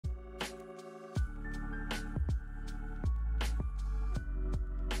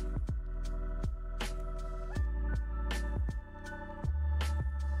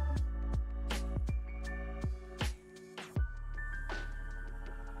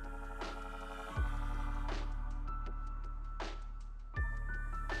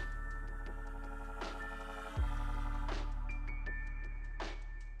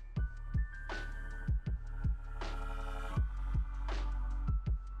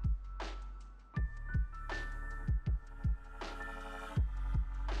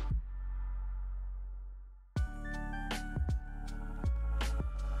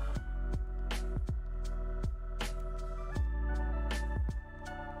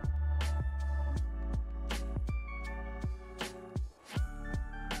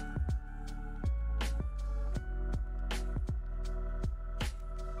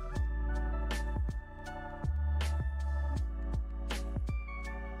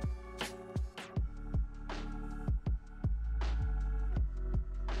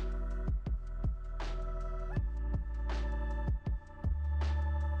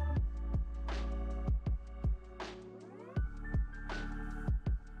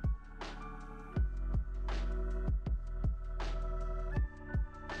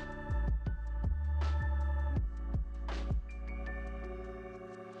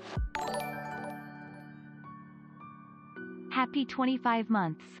Happy 25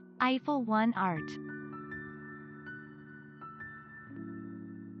 months, Eiffel 1 Art.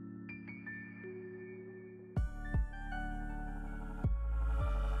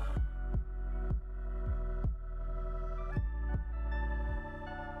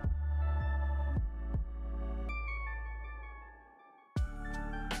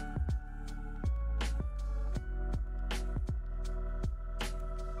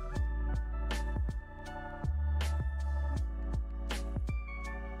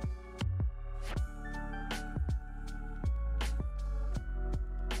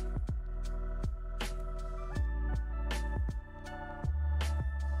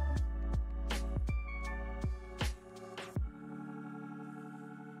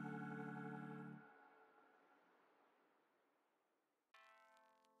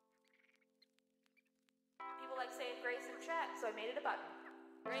 People like saying Grace in chat, so I made it a button.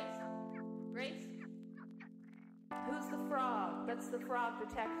 Grace? Grace? Who's the frog? That's the frog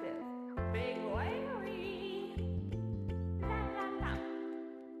detective. Big whaley. La la la.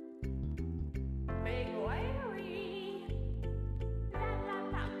 Big whaley. La la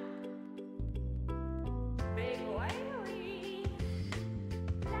la. Big whaley.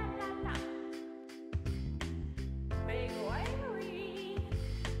 La la la. Big whaley.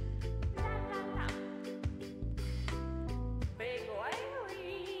 La la la. Big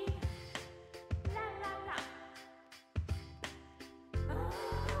whaley. La la la.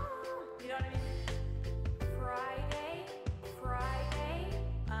 You know what I mean? Friday.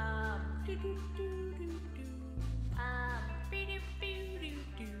 Do do do do do.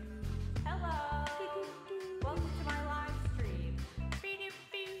 Be-do-be-do-do. Hello. Welcome to my live stream.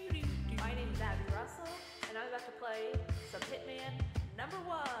 Be-do-be-do-do. My name is Abby Russell, and I'm about to play some Hitman number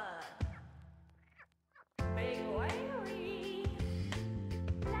 1. Big whaley.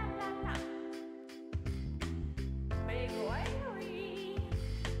 La la la. Big whaley.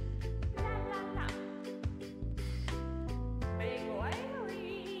 La la la. Big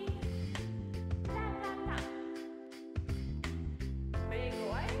whaley. La la la. Big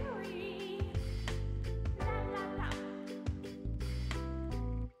whaley. La la la.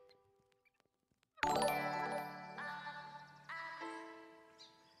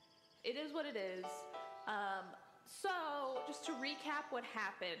 It is what it is. So just to recap what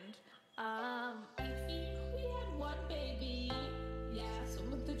happened, we had one baby, yes,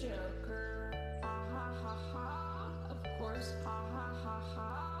 with the Joker, ha ha ha ha, of course, ha ha ha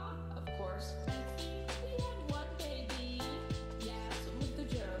ha, of course. We had one baby, yes, with the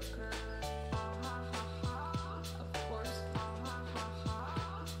Joker, ha ha ha ha, of course, ha ha ha ha.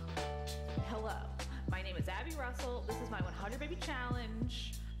 Hello, my name is Abby Russell. This is my 100 baby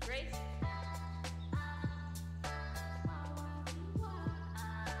challenge. Grace?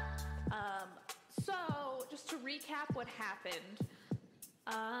 So just to recap what happened,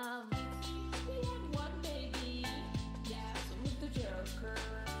 we had one baby, yes, with the Joker,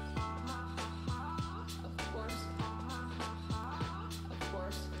 ha ha ha ha, of course, ha ha ha ha, of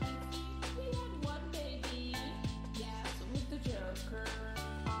course. We had one baby, yes, with the Joker,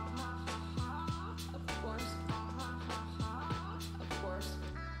 ha ha ha ha, of course, ha ha ha ha, of course.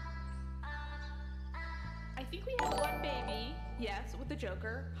 I think we had one baby, yes, with the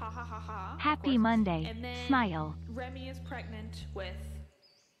Joker, ha ha ha ha. Happy Monday, And then smile. Remy is pregnant with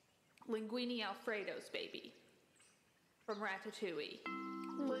Linguini Alfredo's baby from Ratatouille.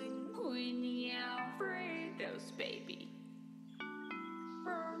 Linguini Alfredo's baby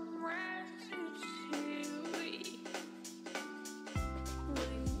from Ratatouille.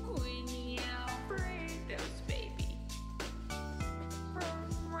 Linguini Alfredo's baby from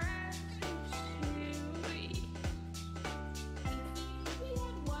Ratatouille. We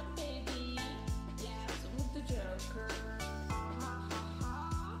had one baby, yes, with the Joker. Ha ha ha ha,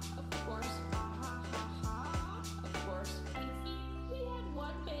 of course, ha ha ha ha, of course. We had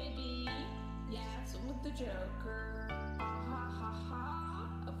one baby, yes, with the Joker. Ha ha ha ha,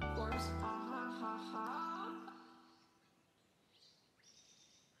 of course, ha ha ha ha,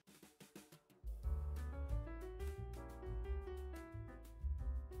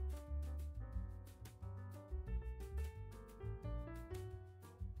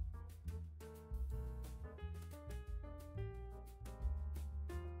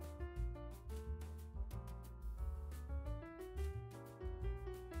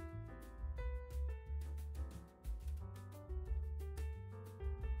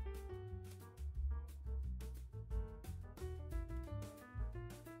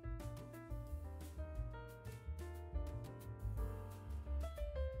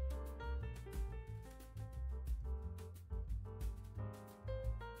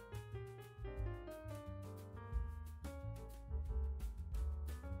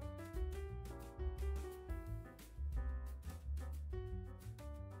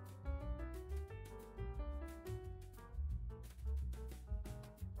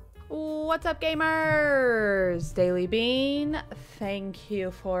 What's up, gamers? Daily Bean, thank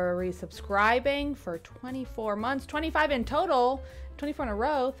you for resubscribing for 24 months, 25 in total, 24 in a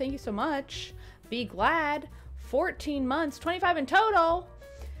row. Thank you so much. Be glad, 14 months, 25 in total.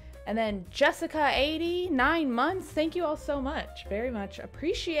 And then Jessica 80, 9 months. Thank you all so much. Very much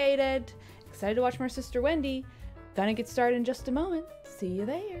appreciated. Excited to watch my sister Wendy. Gonna get started in just a moment. See you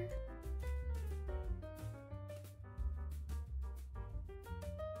there.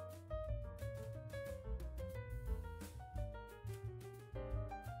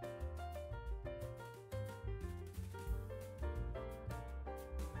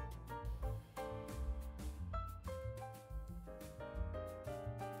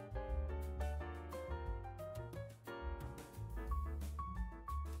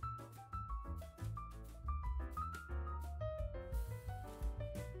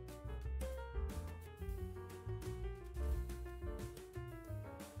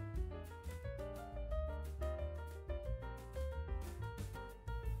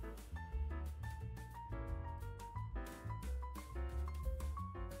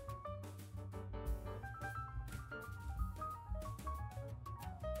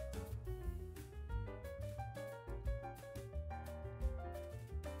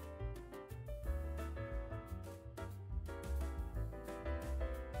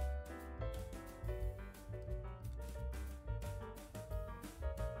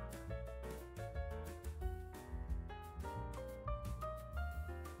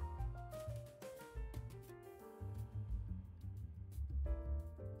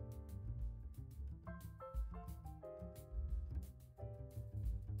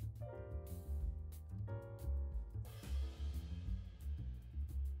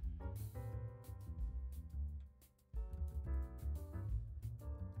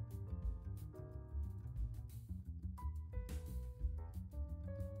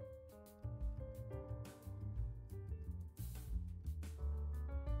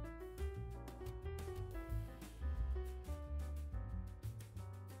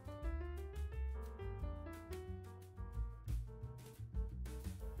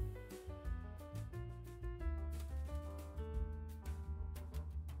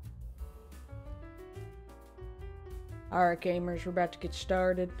 Alright, gamers, we're about to get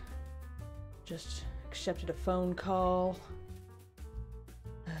started. Just accepted a phone call.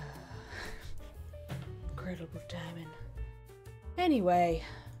 Incredible timing. Anyway,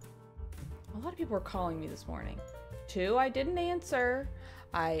 a lot of people were calling me this morning. 2 I didn't answer.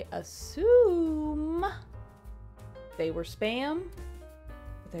 I assume they were spam,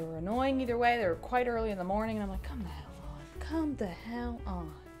 but they were annoying either way. They were quite early in the morning, and I'm like, come the hell on. Come the hell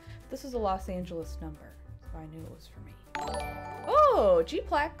on. This is a Los Angeles number, so I knew it was for me. Oh,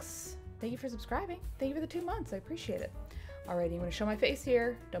 Gplex. Thank you for subscribing. Thank you for the 2 months. I appreciate it. Alrighty, I'm going to show my face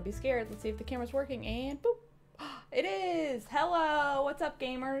here. Don't be scared. Let's see if the camera's working. And boop. It is. Hello. What's up,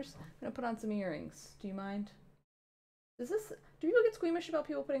 gamers? I'm going to put on some earrings. Do you mind? Do people get squeamish about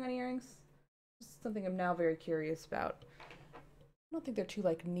people putting on earrings? This is something I'm now very curious about. I don't think they're too,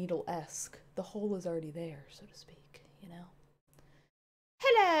 like, needle-esque. The hole is already there, so to speak, you know?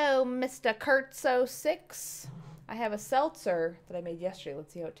 Hello, Mr. Kurtz06. I have a seltzer that I made yesterday.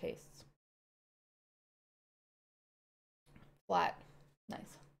 Let's see how it tastes. Flat.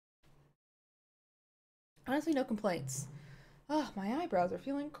 Nice. Honestly, no complaints. Oh, my eyebrows are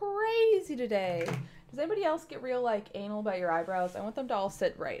feeling crazy today. Does anybody else get real, like, anal about your eyebrows? I want them to all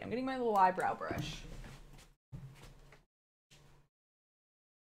sit right. I'm getting my little eyebrow brush.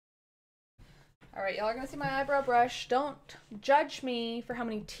 All right, y'all are gonna see my eyebrow brush. Don't judge me for how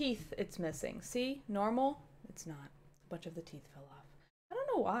many teeth it's missing. See? Normal? It's not. A bunch of the teeth fell off. I don't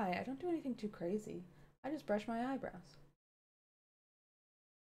know why. I don't do anything too crazy. I just brush my eyebrows.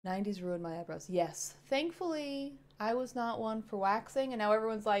 90s ruined my eyebrows. Yes. Thankfully, I was not one for waxing, and now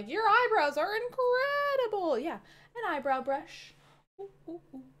everyone's like, your eyebrows are incredible. Yeah, an eyebrow brush. Ooh, ooh,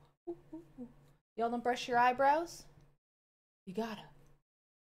 ooh, ooh, ooh, ooh. Y'all don't brush your eyebrows? You gotta.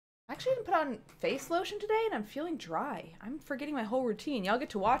 I actually didn't put on face lotion today, and I'm feeling dry. I'm forgetting my whole routine. Y'all get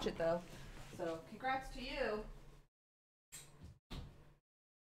to watch it, though. So, congrats to you.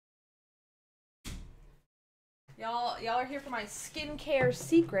 Y'all are here for my skincare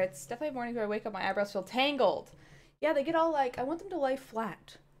secrets. Definitely mornings where I wake up, my eyebrows feel tangled. Yeah, they get all like, I want them to lay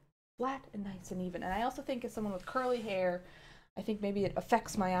flat. Flat and nice and even. And I also think as someone with curly hair, I think maybe it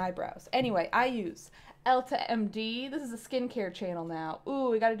affects my eyebrows. Anyway, I use Elta MD. This is a skincare channel now. Ooh,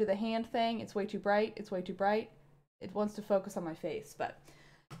 we gotta do the hand thing. It's way too bright. It's way too bright. It wants to focus on my face. But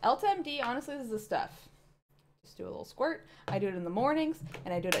Elta MD, honestly, this is the stuff. Just do a little squirt. I do it in the mornings,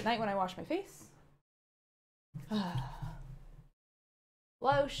 and I do it at night when I wash my face.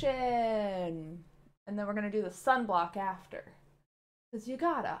 lotion. And then we're going to do the sunblock after. Because you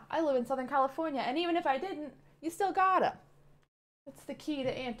gotta. I live in Southern California, and even if I didn't, you still gotta. That's the key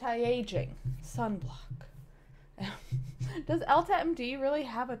to anti-aging. Sunblock. Does LTMD really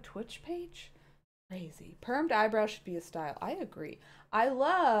have a Twitch page? Crazy. Permed eyebrows should be a style. I agree. I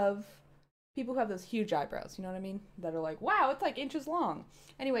love people who have those huge eyebrows, you know what I mean? That are like, wow, it's like inches long.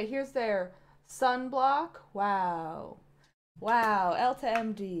 Anyway, here's their sunblock. Wow. Wow,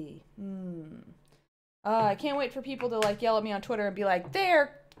 LTMD. I can't wait for people to like yell at me on Twitter and be like,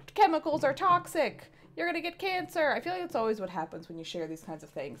 their chemicals are toxic. You're going to get cancer. I feel like that's always what happens when you share these kinds of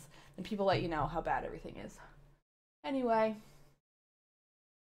things. And people let you know how bad everything is. Anyway.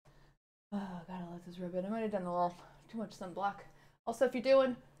 Oh, gotta let this rub in. I might have done a little too much sunblock. Also, if you're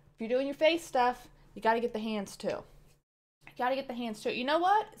doing your face stuff, you gotta get the hands too. You gotta get the hands too. You know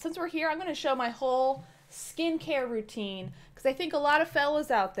what? Since we're here, I'm gonna show my whole skincare routine, because I think a lot of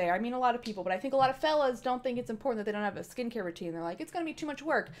fellas out there, I mean a lot of people, but I think a lot of fellas don't think it's important that they don't have a skincare routine. They're like, it's gonna be too much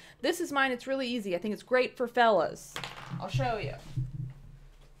work. This is mine. It's really easy. I think it's great for fellas. I'll show you.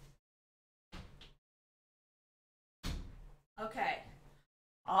 Okay.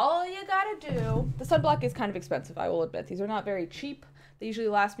 All you gotta do, the sunblock is kind of expensive, I will admit. These are not very cheap. They usually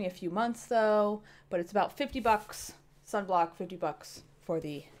last me a few months though, but it's about 50 bucks sunblock, 50 bucks for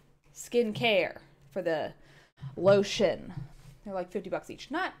the skincare, for the lotion. They're like 50 bucks each.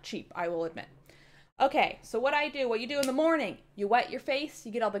 Not cheap, I will admit. Okay, so what you do in the morning, you wet your face,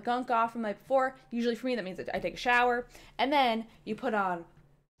 you get all the gunk off from the night before. Usually for me, that means that I take a shower, and then you put on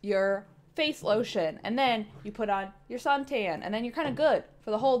your face lotion, and then you put on your suntan, and then you're kind of good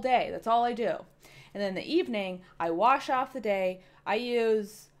for the whole day. That's all I do. And then in the evening, I wash off the day. I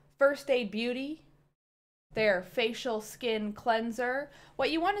use First Aid Beauty, their facial skin cleanser.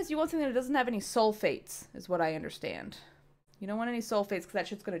 What you want is something that doesn't have any sulfates, is what I understand. You don't want any sulfates because that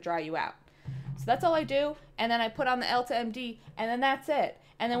shit's going to dry you out. So that's all I do, and then I put on the LTMD, and then that's it.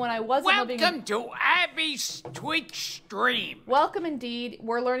 And then when I wasn't Welcome to Abby's Twitch stream. Welcome indeed.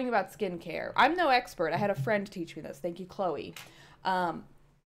 We're learning about skincare. I'm no expert. I had a friend teach me this. Thank you, Chloe.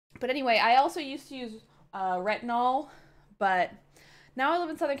 But anyway, I also used to use retinol, but now I live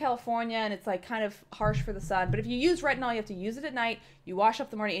in Southern California, and it's like kind of harsh for the sun. But if you use retinol, you have to use it at night. You wash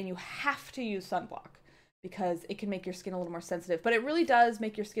up the morning, and you have to use sunblock, because it can make your skin a little more sensitive. But it really does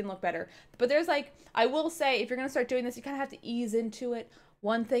make your skin look better. But there's like, I will say, if you're going to start doing this, you kind of have to ease into it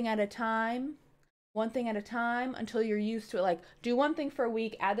one thing at a time, until you're used to it. Like, do one thing for a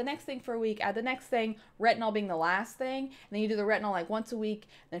week, add the next thing for a week, add the next thing, retinol being the last thing, and then you do the retinol like once a week,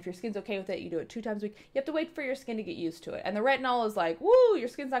 and if your skin's okay with it, you do it 2 times a week. You have to wait for your skin to get used to it. And the retinol is like, woo, your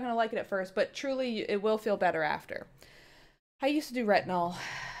skin's not going to like it at first, but truly, it will feel better after. I used to do retinol,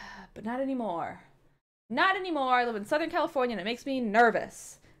 but not anymore. Not anymore. I live in Southern California, and it makes me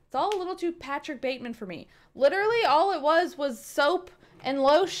nervous. It's all a little too Patrick Bateman for me. Literally, all it was soap and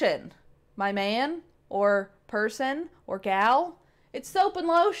lotion, my man, or person, or gal. It's soap and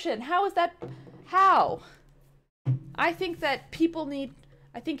lotion. How is that? How? I think that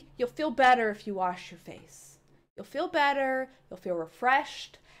I think you'll feel better if you wash your face. You'll feel better, you'll feel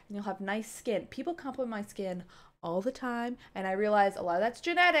refreshed, and you'll have nice skin. People compliment my skin all the time, and I realize a lot of that's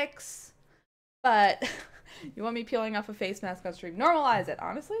genetics, but you want me peeling off a face mask on stream? Normalize it.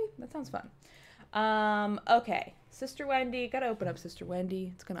 Honestly, that sounds fun. Okay. Sister Wendy. Gotta open up Sister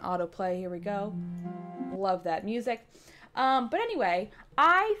Wendy. It's gonna autoplay. Here we go. Love that music. But anyway,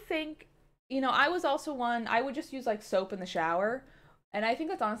 I think, I was also one, I would just use like soap in the shower. And I think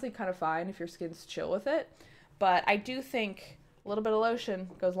that's honestly kind of fine if your skin's chill with it. But I do think a little bit of lotion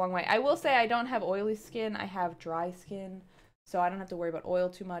goes a long way. I will say I don't have oily skin. I have dry skin. So I don't have to worry about oil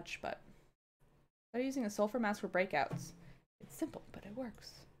too much. But I'm using a sulfur mask for breakouts. It's simple, but it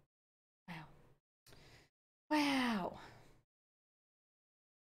works. Wow.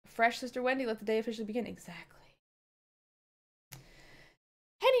 Fresh Sister Wendy, let the day officially begin. Exactly.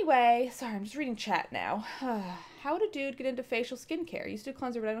 Anyway, sorry, I'm just reading chat now. How would a dude get into facial skincare? Used to do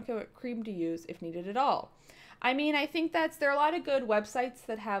cleanser, but I don't care what cream to use if needed at all. I mean, I think there are a lot of good websites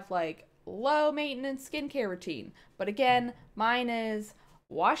that have like low maintenance skincare routine. But again, mine is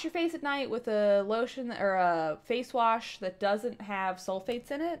wash your face at night with a lotion or a face wash that doesn't have sulfates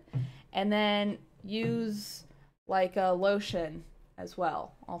in it. And then use like a lotion as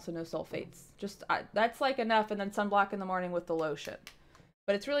well. Also no sulfates. Just that's like enough, and then sunblock in the morning with the lotion.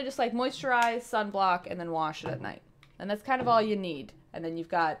 But it's really just like moisturize, sunblock, and then wash it at night. And that's kind of all you need. And then you've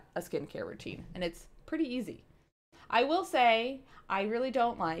got a skincare routine. And it's pretty easy. I will say, I really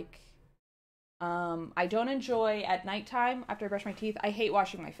don't like, I don't enjoy at nighttime after I brush my teeth. I hate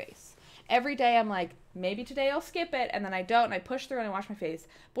washing my face. Every day I'm like, maybe today I'll skip it, and then I don't, and I push through and I wash my face.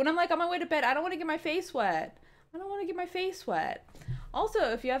 But when I'm like on my way to bed, I don't want to get my face wet. I don't want to get my face wet. Also,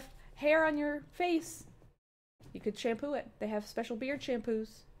 if you have hair on your face, you could shampoo it. They have special beard shampoos.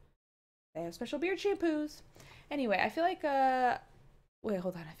 Anyway, I feel like, wait,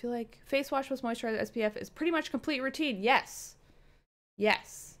 hold on. I feel like face wash with moisturizer SPF is pretty much complete routine. Yes.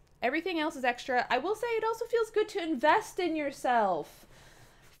 Yes. Everything else is extra. I will say it also feels good to invest in yourself.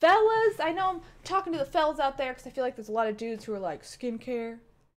 Fellas, I know I'm talking to the fellas out there because I feel like there's a lot of dudes who are like, skincare,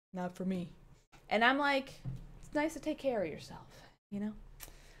 not for me. And I'm like, it's nice to take care of yourself, you know?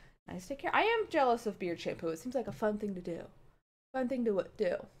 Nice to take care. I am jealous of beard shampoo. It seems like a fun thing to do.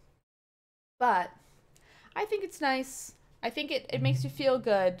 But I think it's nice. I think it makes you feel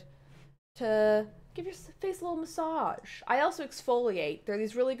good to give your face a little massage. I also exfoliate. There are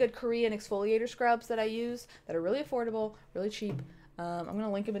these really good Korean exfoliator scrubs that I use that are really affordable, really cheap. I'm going to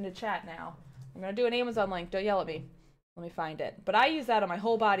link them into chat now. I'm going to do an Amazon link. Don't yell at me. Let me find it. But I use that on my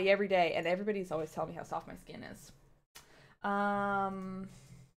whole body every day, and everybody's always telling me how soft my skin is.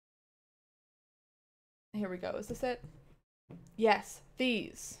 Here we go. Is this it? Yes,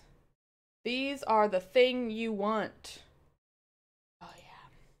 these. These are the thing you want. Oh,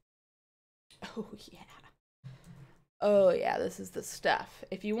 yeah. Oh, yeah. Oh, yeah, this is the stuff.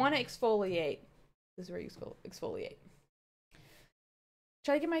 If you want to exfoliate, this is where you exfoliate.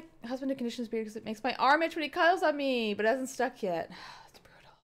 Try to get my husband to condition his beard because it makes my arm itch when he cuddles on me, but it hasn't stuck yet. It's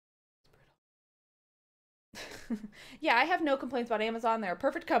brutal. It's brutal. Yeah, I have no complaints about Amazon. They're a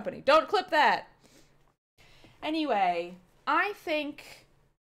perfect company. Don't clip that. Anyway, I think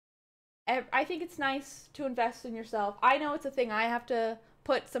it's nice to invest in yourself. I know it's a thing I have to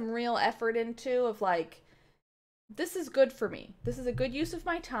put some real effort into of like, this is good for me. This is a good use of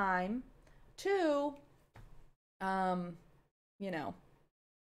my time to, you know,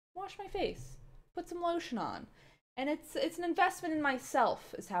 wash my face, put some lotion on. And it's an investment in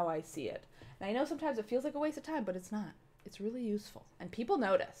myself is how I see it. And I know sometimes it feels like a waste of time, but it's not. It's really useful. And people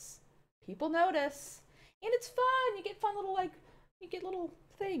notice. People notice. And it's fun. You get fun little, like, you get little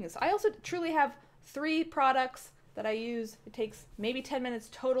things. I also truly have 3 products that I use. It takes maybe 10 minutes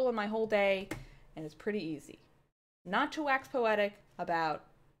total in my whole day. And it's pretty easy. Not to wax poetic about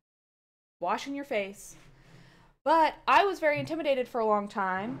washing your face. But I was very intimidated for a long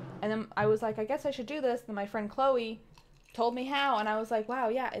time, and then I was like, I guess I should do this, and my friend Chloe told me how, and I was like, wow,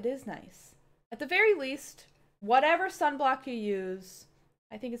 yeah, it is nice. At the very least, whatever sunblock you use,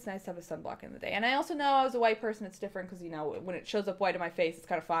 I think it's nice to have a sunblock in the day. And I also know as a white person, it's different, because, you know, when it shows up white on my face, it's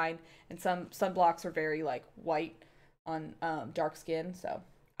kind of fine, and some sunblocks are very, like, white on dark skin, so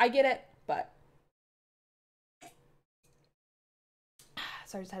I get it, but...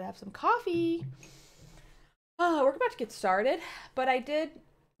 So I just had to have some coffee. Oh, we're about to get started, but I did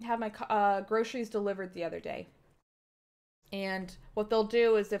have my groceries delivered the other day. And what they'll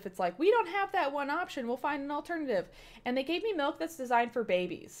do is if it's like, we don't have that one option, we'll find an alternative. And they gave me milk that's designed for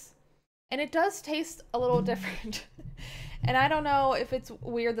babies. And it does taste a little different. And I don't know if it's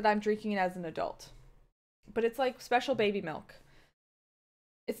weird that I'm drinking it as an adult. But it's like special baby milk.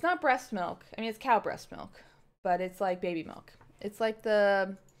 It's not breast milk. I mean, it's cow breast milk. But it's like baby milk. It's like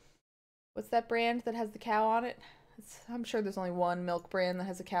the... What's that brand that has the cow on it? I'm sure there's only one milk brand that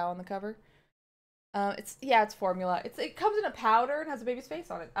has a cow on the cover. It's formula. It comes in a powder and has a baby's face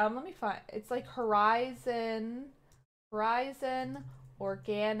on it. Let me find. It's like Horizon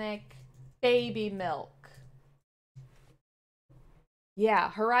Organic Baby Milk. Yeah,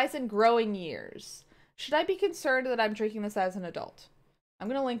 Horizon Growing Years. Should I be concerned that I'm drinking this as an adult? I'm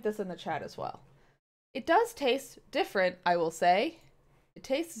gonna link this in the chat as well. It does taste different, I will say. It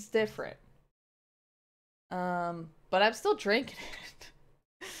tastes different. But I'm still drinking it.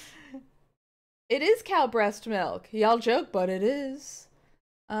 It is cow breast milk. Y'all joke, but it is.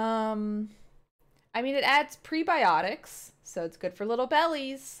 I mean, it adds prebiotics, so it's good for little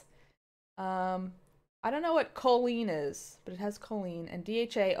bellies. I don't know what choline is, but it has choline and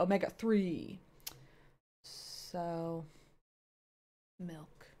DHA omega-3. So,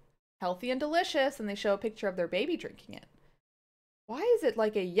 milk. Healthy and delicious, and they show a picture of their baby drinking it. Why is it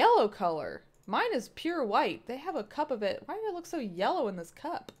like a yellow color? Mine is pure white. They have a cup of it. Why does it look so yellow in this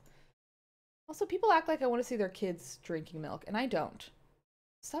cup? Also, people act like I want to see their kids drinking milk, and I don't.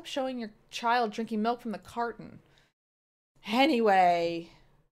 Stop showing your child drinking milk from the carton. Anyway,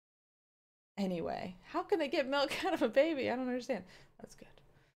 how can they get milk out of a baby? I don't understand. That's good.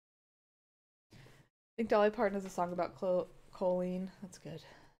 I think Dolly Parton has a song about choline. That's good.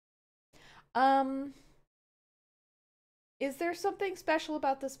 Is there something special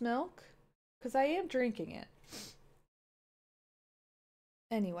about this milk? Because I am drinking it.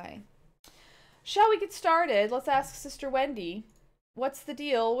 Anyway, Shall we get started? Let's ask Sister Wendy, what's the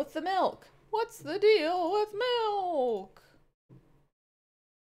deal with the milk? What's the deal with milk?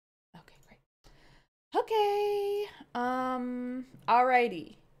 Okay, great. Okay.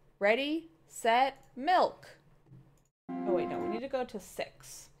 Alrighty. Ready, set, milk. Oh wait, no, we need to go to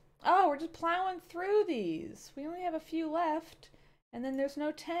 6. Oh, we're just plowing through these. We only have a few left, and then there's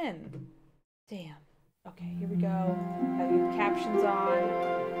no 10. Damn. Okay, here we go. Having captions on.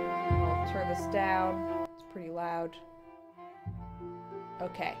 I'll turn this down. It's pretty loud.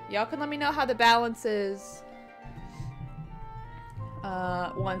 Okay, y'all can let me know how the balance is.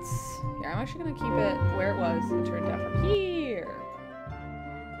 Once... Here, I'm actually gonna keep it where it was and turn it down from here.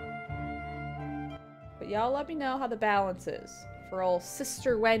 But y'all let me know how the balance is for old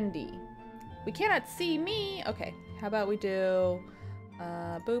Sister Wendy. We cannot see me. Okay, how about we do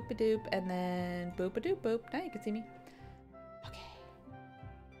boop-a-doop and then boop-a-doop-boop. Now you can see me. Okay.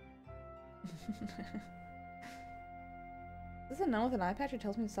 Is this a nun with an eye patch who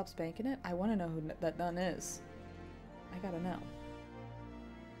tells me to stop spanking it? I want to know who that nun is. I gotta know.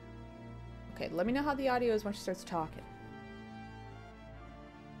 Okay, let me know how the audio is when she starts talking.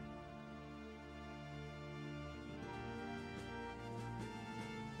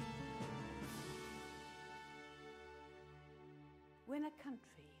 When a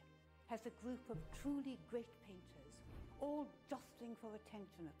country has a group of truly great painters, all jostling for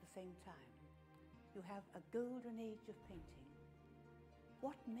attention at the same time, you have a golden age of painting.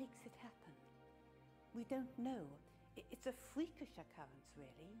 What makes it happen? We don't know. It's a freakish occurrence,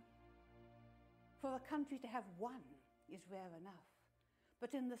 really. For a country to have one is rare enough.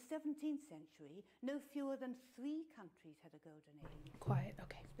 But in the 17th century, no fewer than 3 countries had a golden age. Quiet,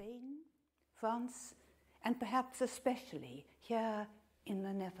 okay. Spain, France, and perhaps especially here in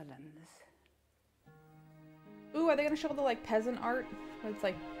the Netherlands. Ooh, are they gonna show the like peasant art? Where it's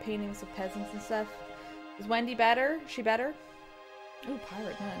like paintings of peasants and stuff. Is Wendy better? Is she better? Ooh,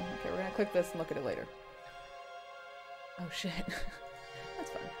 pirate nun. Okay, we're gonna click this and look at it later. Oh shit.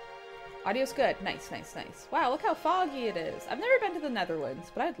 That's fun. Audio's good. Nice, nice, nice. Wow, look how foggy it is. I've never been to the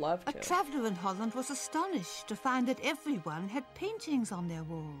Netherlands, but I'd love to. A traveller in Holland was astonished to find that everyone had paintings on their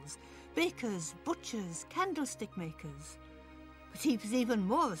walls. Bakers, butchers, candlestick makers. But he was even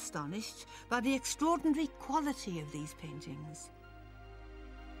more astonished by the extraordinary quality of these paintings.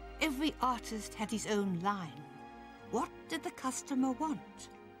 Every artist had his own line. What did the customer want?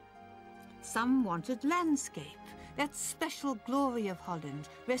 Some wanted landscape, that special glory of Holland,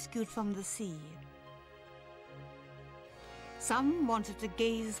 rescued from the sea. Some wanted to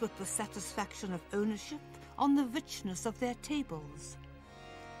gaze with the satisfaction of ownership on the richness of their tables.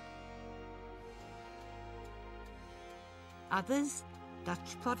 Others,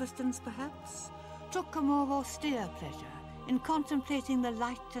 Dutch Protestants perhaps, took a more austere pleasure in contemplating the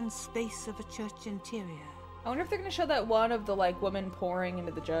light and space of a church interior. I wonder if they're gonna show that one of the like woman pouring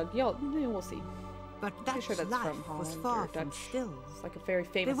into the jug. Yeah, we'll see. But Dutch sure that's life from Holland was far or from Dutch. stills. It's like a very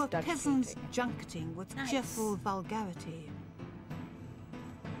famous There were Dutch peasants painting. junketing with Nice. cheerful vulgarity.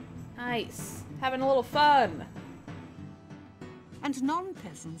 Nice. Having a little fun. And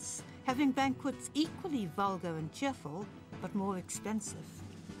non-peasants having banquets equally vulgar and cheerful, but more expensive.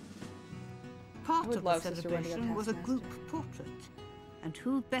 Part would of the love Sister Wendy on celebration was a Taskmaster. group portrait. And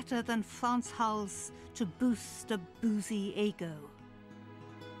who better than Frans Hals to boost a boozy ego?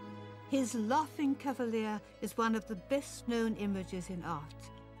 His laughing cavalier is one of the best-known images in art.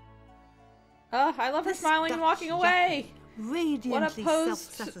 Oh, I love her This smiling and Dutch walking away. Radiantly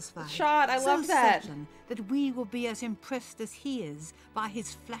post self-satisfied. shot. I so love that. certain that we will be as impressed as he is by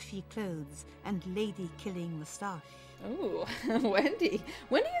his flashy clothes and lady-killing moustache. Ooh, Wendy.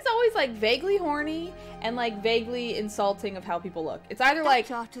 Wendy is always like vaguely horny and like vaguely insulting of how people look. It's either like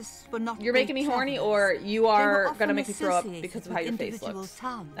Dutch artists were not you're great making me horny travelers. or you They were are often gonna make me throw up associated because of with how your face individual looks.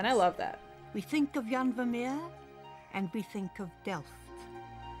 towns. And I love that. We think of Jan Vermeer, and we think of Delft.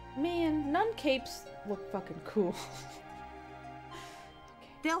 Man, nun capes look fucking cool.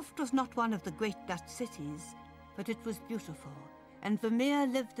 Delft was not one of the great Dutch cities, but it was beautiful, and Vermeer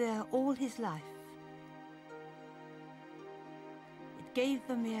lived there all his life. It gave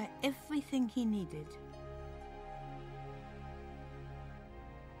Vermeer everything he needed.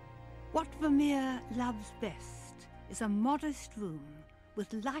 What Vermeer loves best is a modest room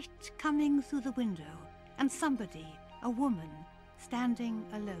with light coming through the window and somebody, a woman, standing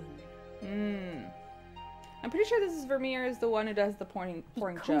alone. I'm pretty sure this is Vermeer is the one who does the pouring He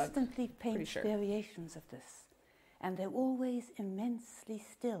jug. constantly paints sure. variations of this, and they're always immensely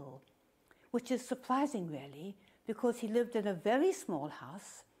still, which is surprising, really, because he lived in a very small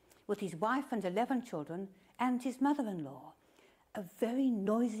house with his wife and 11 children and his mother-in-law, a very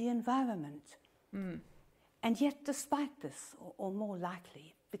noisy environment, And yet, despite this, or more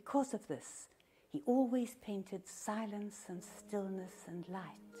likely, because of this, he always painted silence and stillness and light.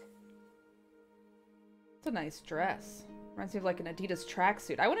 It's a nice dress. Reminds me of like an Adidas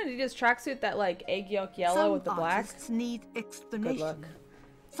tracksuit. I want an Adidas tracksuit that like egg yolk yellow with the black. Some artists need explanation. Good luck.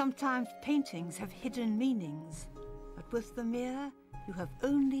 Sometimes paintings have hidden meanings, but with the mirror, you have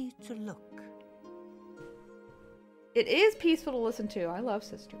only to look. It is peaceful to listen to. I love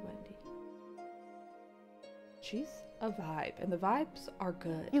Sister Wendy. She's a vibe, and the vibes are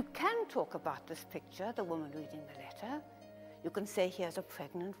good. You can talk about this picture, the woman reading the letter. You can say, here's a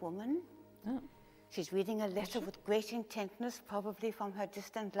pregnant woman. Oh. She's reading a letter with great intentness, probably from her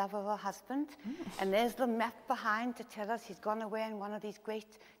distant lover or husband. And there's the map behind to tell us he's gone away on one of these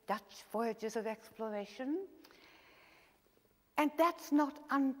great Dutch voyages of exploration. And that's not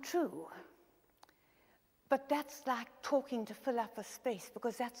untrue. But that's like talking to fill up a space,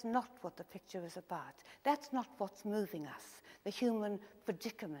 because that's not what the picture is about. That's not what's moving us, the human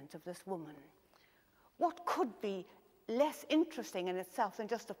predicament of this woman. What could be less interesting in itself than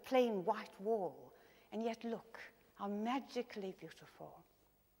just a plain white wall? And yet look, how magically beautiful.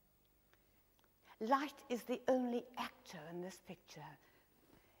 Light is the only actor in this picture.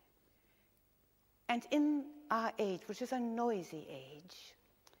 And in our age, which is a noisy age,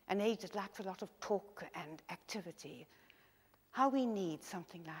 an age that lacks a lot of talk and activity, how we need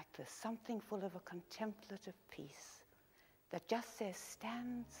something like this, something full of a contemplative peace that just says,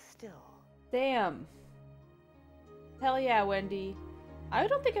 stand still. Damn. Hell yeah, Wendy. I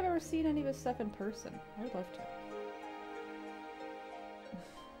don't think I've ever seen any of his stuff in person. I would love to.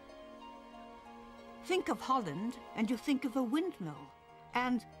 Think of Holland and you think of a windmill.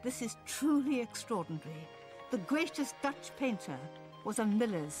 And this is truly extraordinary. The greatest Dutch painter was a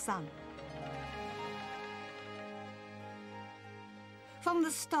miller's son. From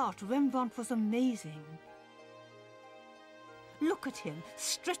the start, Rembrandt was amazing. Look at him,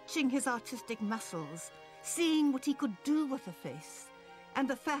 stretching his artistic muscles, seeing what he could do with a face. And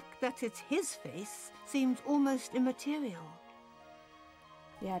the fact that it's his face seems almost immaterial.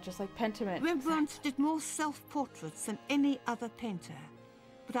 Yeah, just like Pentiment. Rembrandt did more self-portraits than any other painter,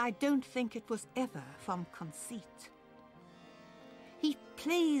 but I don't think it was ever from conceit. He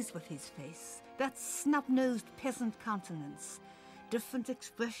plays with his face, that snub-nosed peasant countenance, different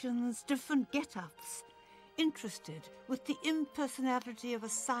expressions, different get-ups, interested with the impersonality of a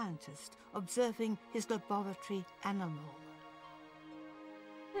scientist observing his laboratory animal.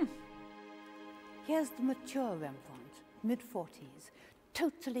 Here's the mature Rembrandt, mid-40s,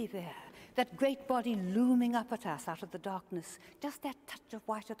 totally there, that great body looming up at us out of the darkness, just that touch of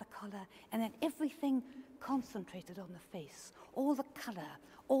white at the collar, and then everything concentrated on the face. All the color,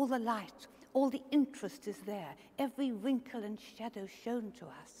 all the light, all the interest is there, every wrinkle and shadow shown to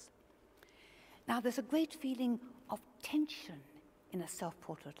us. Now, there's a great feeling of tension in a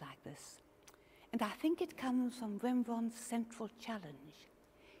self-portrait like this, and I think it comes from Rembrandt's central challenge.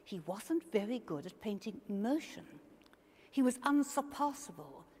 He wasn't very good at painting emotion. He was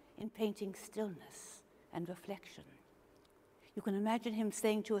unsurpassable in painting stillness and reflection. You can imagine him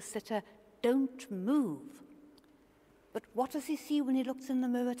saying to a sitter, "Don't move." But what does he see when he looks in the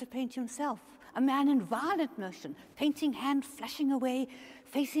mirror to paint himself? A man in violent motion, painting hand flashing away,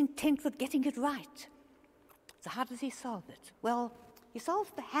 face intent with getting it right. So how does he solve it? Well, he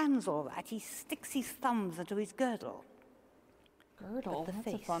solves the hands all right. He sticks his thumbs into his girdle. Girdle, that's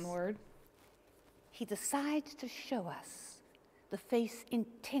a fun word. He decides to show us the face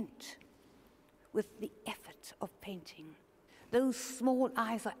intent with the effort of painting. Those small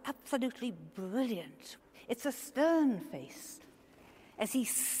eyes are absolutely brilliant. It's a stern face as he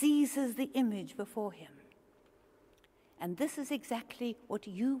seizes the image before him. And this is exactly what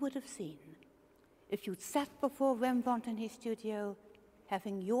you would have seen if you'd sat before Rembrandt in his studio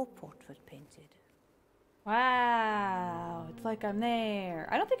having your portrait painted. Wow, it's like I'm there.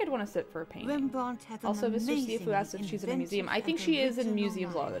 I don't think I'd want to sit for a painting. Rembrandt had Also, Mr. Sifu asked if she's in a museum. I think she is in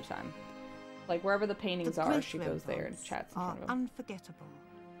museums a lot of the time. Like, wherever the paintings are, she goes there and chats in front of them. Unforgettable.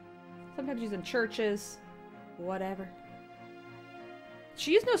 Sometimes she's in churches. Whatever.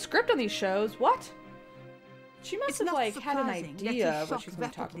 She used no script on these shows. What? She must have, like, had an idea of what she's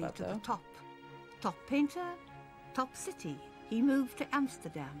going to talk about, though. Top painter, top city. He moved to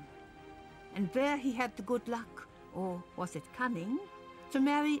Amsterdam. And there he had the good luck, or was it cunning, to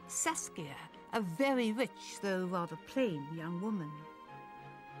marry Saskia, a very rich, though rather plain, young woman.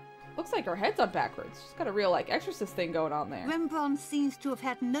 Looks like her head's on backwards. She's got a real, like, exorcist thing going on there. Rembrandt seems to have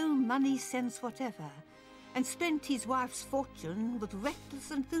had no money sense whatever, and spent his wife's fortune with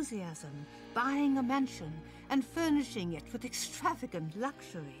reckless enthusiasm, buying a mansion and furnishing it with extravagant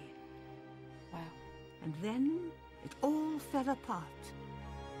luxury. Wow. And then it all fell apart.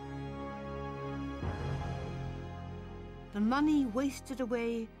 The money wasted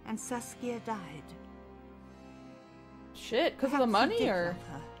away and Saskia died. Shit, because of Perhaps the money, he did or? love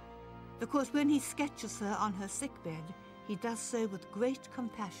her, because when he sketches her on her sickbed, he does so with great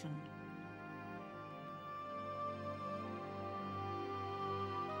compassion.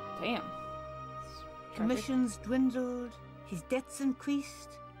 Damn. Commissions dwindled, his debts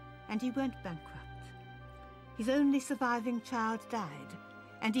increased, and he went bankrupt. His only surviving child died,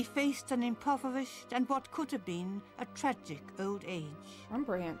 and he faced an impoverished and what could have been a tragic old age.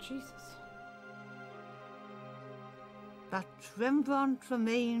 Rembrandt, Jesus. But Rembrandt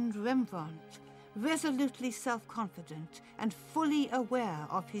remained Rembrandt, resolutely self-confident and fully aware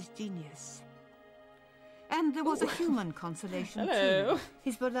of his genius. And there was a human consolation Hello. too,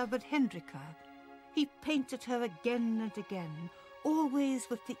 his beloved Hendrika. He painted her again and again, always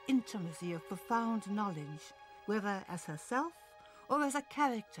with the intimacy of profound knowledge, whether as herself or as a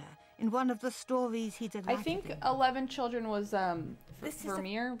character in one of the stories he delighted I think in. 11 Children was This is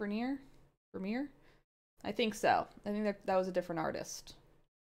Vermeer? I think so. I think that was a different artist.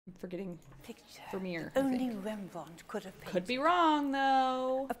 I'm forgetting Picture Vermeer. that I only think. Rembrandt could have painted. Could be wrong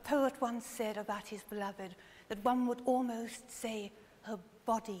though. A poet once said about his beloved that one would almost say her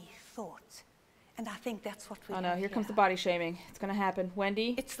body thought. And I think that's what we Oh no, have here comes the body shaming. It's gonna happen.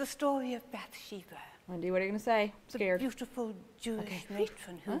 Wendy? It's the story of Bathsheba, Wendy, what are you gonna say? the Scared. beautiful Jewish Okay.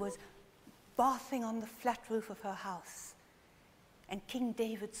 matron who Huh? was bathing on the flat roof of her house. And King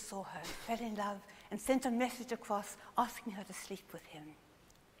David saw her, fell in love, and sent a message across asking her to sleep with him.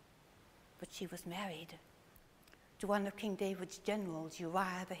 But she was married to one of King David's generals,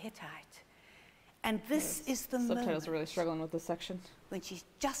 Uriah the Hittite. And this is the Subtitles moment are really struggling with this section. when she's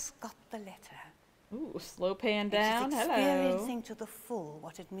just got the letter. Ooh, slow pan And down. she's Hello. experiencing to the full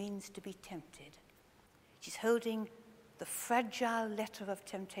what it means to be tempted. She's holding the fragile letter of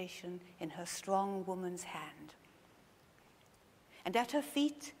temptation in her strong woman's hand. And at her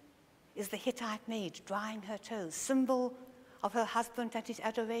feet is the Hittite maid drying her toes, symbol of her husband and his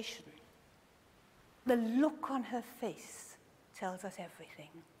adoration. The look on her face tells us everything.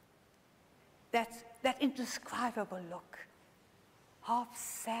 That indescribable look, half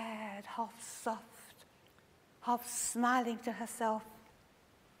sad, half soft, half smiling to herself.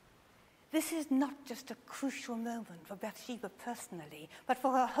 This is not just a crucial moment for Bathsheba personally, but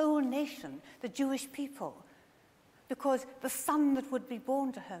for her whole nation, the Jewish people. Because the son that would be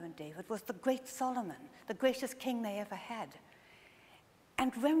born to her and David was the great Solomon, the greatest king they ever had.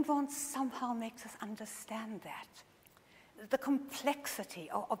 And Rembrandt somehow makes us understand that. The complexity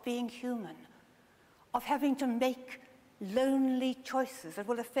of being human, of having to make lonely choices that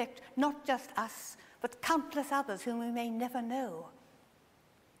will affect not just us, but countless others whom we may never know.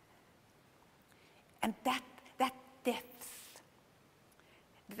 And that depth,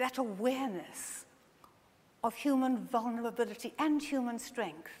 that awareness of human vulnerability and human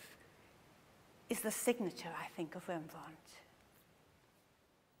strength is the signature, I think, of Rembrandt.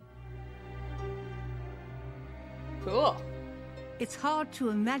 Cool. It's hard to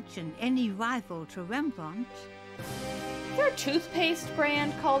imagine any rival to Rembrandt, Is there a toothpaste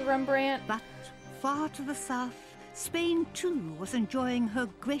brand called Rembrandt? but far to the south, Spain too was enjoying her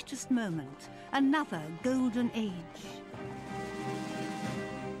greatest moment, another golden age.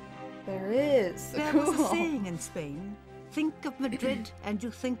 There is. There Cool. was a saying in Spain, think of Madrid and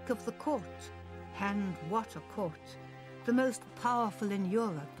you think of the court. And what a court. The most powerful in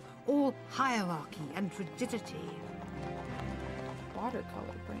Europe, all hierarchy and rigidity.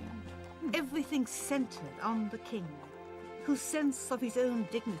 Watercolor brand. Everything centered on the king, whose sense of his own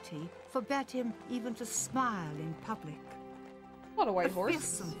dignity forbade him even to smile in public. A lot of white A horses.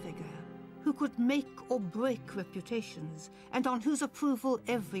 fearsome figure, who could make or break reputations, and on whose approval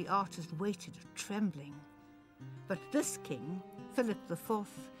every artist waited, trembling. But this king, Philip IV,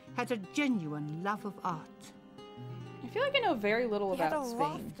 had a genuine love of art. I feel like I know very little He had about a Spain.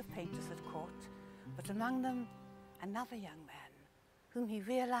 raft of painters at court, but among them another young man, whom he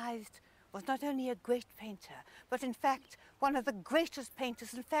realized was not only a great painter, but in fact one of the greatest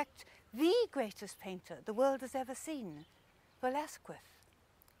painters, in fact the greatest painter the world has ever seen, Velázquez.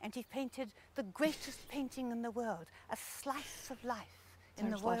 And he painted the greatest painting in the world, a slice of life in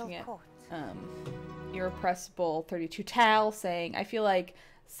I'm the just royal laughing at, court. Irrepressible 32 Tal saying, I feel like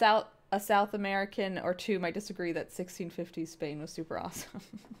a South American or two might disagree that 1650s Spain was super awesome.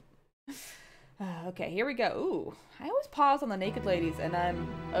 Okay, here we go. Ooh, I always pause on the naked ladies and I'm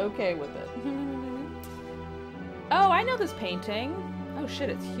okay with it. Oh, I know this painting. Oh shit,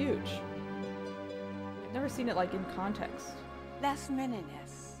 it's huge. I've never seen it like in context. Las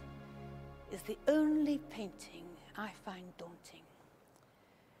Meninas is the only painting I find daunting.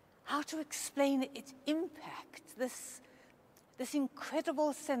 How to explain its impact, this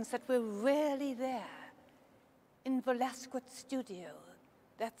incredible sense that we're really there in Velázquez's studio,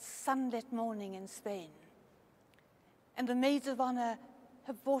 that sunlit morning in Spain. And the maids of honor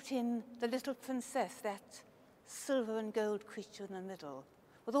have brought in the little princess, that silver and gold creature in the middle,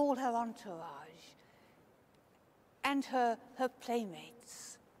 with all her entourage, and her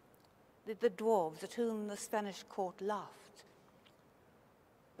playmates, the dwarves at whom the Spanish court laughed.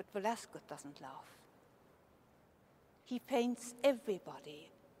 But Velázquez doesn't laugh. He paints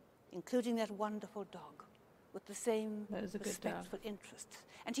everybody, including that wonderful dog, with the same respectful interest.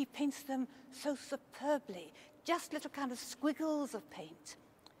 And he paints them so superbly, just little kind of squiggles of paint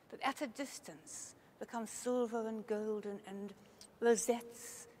that at a distance become silver and gold and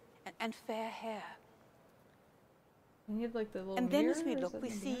rosettes and fair hair. And you have like the little And then mirror, as we or is look, that we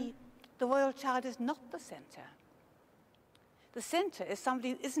the see mirror? the royal child is not the center. The center is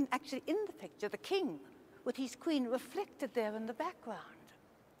somebody who isn't actually in the picture, the king, with his queen reflected there in the background.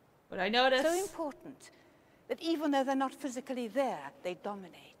 But I noticed. So important that even though they're not physically there, they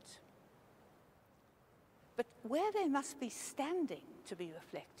dominate. But where they must be standing to be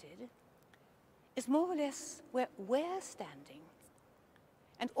reflected is more or less where we're standing.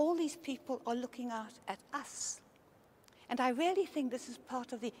 And all these people are looking out at us. And I really think this is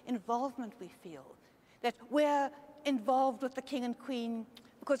part of the involvement we feel, that we're involved with the king and queen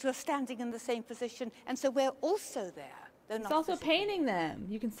because we're standing in the same position, and so we're also there. He's also painting them.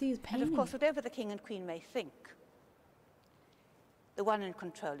 You can see he's painting. And of course, whatever the king and queen may think, the one in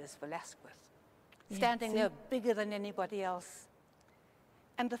control is Velázquez, standing there bigger than anybody else.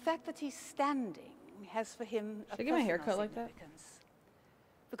 And the fact that he's standing has for him a Should I get my hair personal cut like that? significance.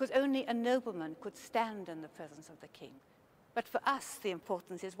 Because only a nobleman could stand in the presence of the king. But for us, the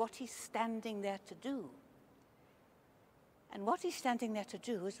importance is what he's standing there to do. And what he's standing there to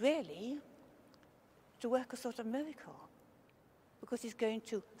do is really to work a sort of miracle, because he's going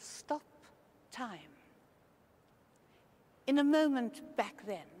to stop time. In a moment back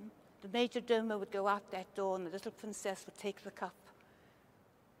then, the major domo would go out that door and the little princess would take the cup.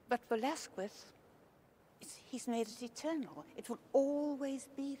 But Velázquez, he's made it eternal. It will always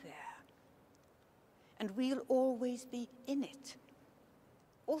be there. And we'll always be in it,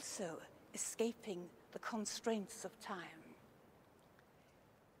 also escaping the constraints of time.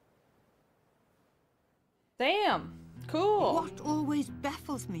 Damn, cool. What always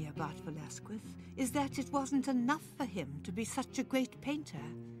baffles me about Velázquez is that it wasn't enough for him to be such a great painter.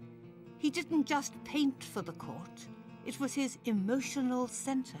 He didn't just paint for the court, it was his emotional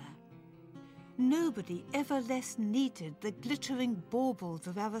center. Nobody ever less needed the glittering baubles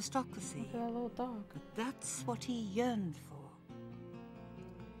of aristocracy. Look at that little dog. But that's what he yearned for.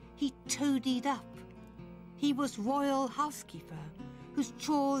 He toadied up. He was royal housekeeper, whose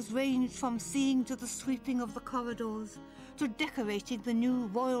chores ranged from seeing to the sweeping of the corridors, to decorating the new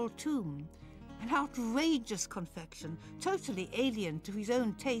royal tomb, an outrageous confection, totally alien to his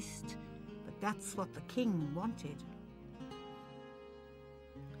own taste, but that's what the king wanted.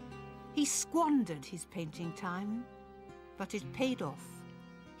 He squandered his painting time, but it paid off.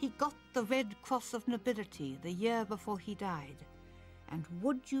 He got the Red Cross of Nobility the year before he died, and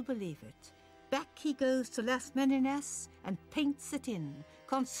would you believe it? Back he goes to Las Meninas and paints it in,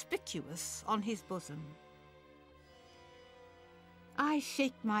 conspicuous on his bosom. I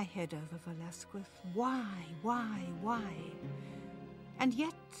shake my head over Velázquez. Why? And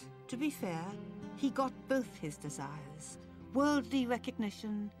yet, to be fair, he got both his desires, worldly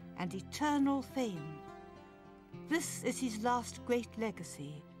recognition and eternal fame. This is his last great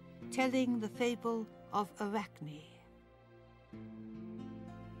legacy, telling the fable of Arachne.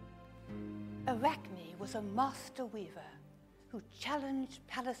 Arachne was a master weaver who challenged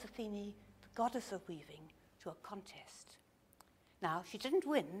Pallas Athene, the goddess of weaving, to a contest. Now, she didn't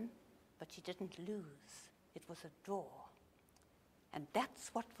win, but she didn't lose. It was a draw. And that's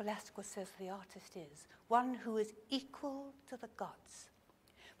what Velázquez says the artist is, one who is equal to the gods.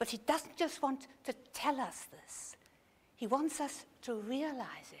 But he doesn't just want to tell us this. He wants us to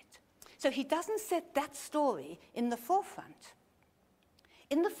realize it. So he doesn't set that story in the forefront.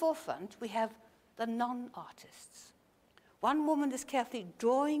 In the forefront, we have the non-artists. One woman is carefully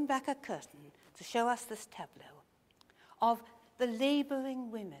drawing back a curtain to show us this tableau of the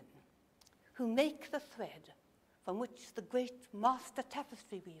laboring women who make the thread from which the great master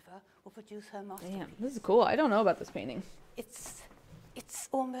tapestry weaver will produce her masterpiece. Damn, this is cool. I don't know about this painting. It's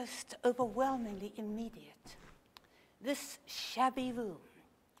almost overwhelmingly immediate. This shabby room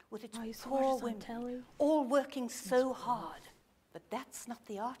with its poor women, all working so hard. But that's not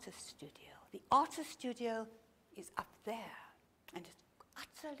the artist's studio. The artist studio is up there, and it's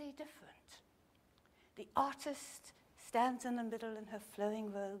utterly different. The artist stands in the middle in her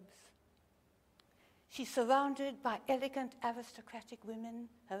flowing robes. She's surrounded by elegant aristocratic women,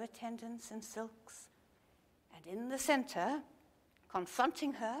 her attendants in silks. And in the center,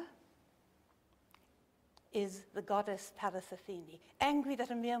 confronting her, is the goddess Pallas Athene, angry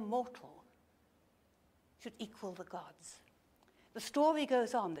that a mere mortal should equal the gods. The story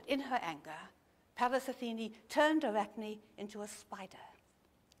goes on that in her anger, Pallas Athene turned Arachne into a spider,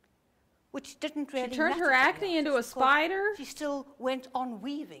 which didn't really matter. She turned her acne into a spider? She still went on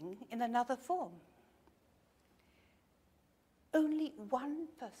weaving in another form. Only one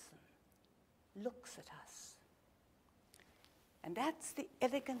person looks at us, and that's the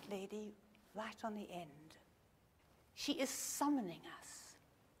elegant lady right on the end. She is summoning us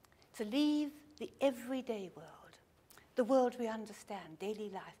to leave the everyday world, the world we understand,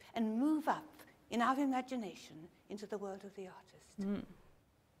 daily life, and move up in our imagination into the world of the artist.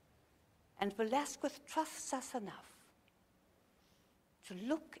 And Velasquez trusts us enough to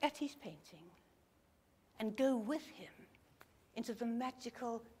look at his painting and go with him into the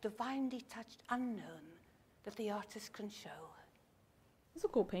magical, divinely touched unknown that the artist can show. It's a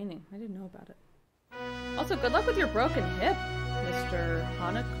cool painting. I didn't know about it. Also, good luck with your broken hip, Mr.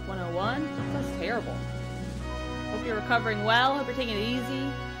 Hanuck 101. That's terrible. Hope you're recovering well. Hope you're taking it easy.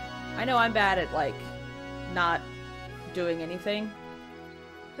 I know I'm bad at, like, not doing anything.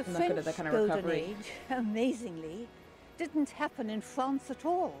 The I'm not good at that kind of Golden recovery. Age, amazingly, didn't happen in France at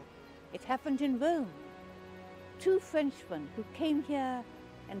all. It happened in Rome. Two Frenchmen who came here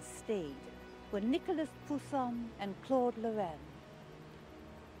and stayed were Nicolas Poussin and Claude Lorraine.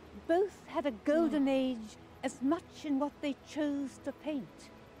 Both had a golden age as much in what they chose to paint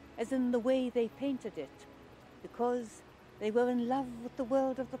as in the way they painted it, because they were in love with the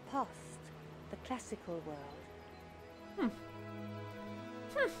world of the past, the classical world.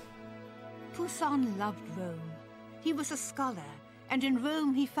 Poussin loved Rome. He was a scholar, and in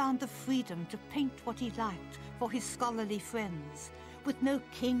Rome he found the freedom to paint what he liked for his scholarly friends, with no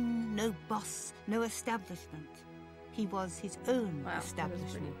king, no boss, no establishment. He was his own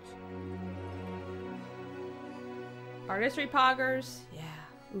establishment. Artistry poggers. Yeah.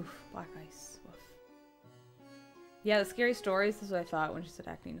 Oof. Black ice. Woof. Yeah, the scary stories. This is what I thought when she said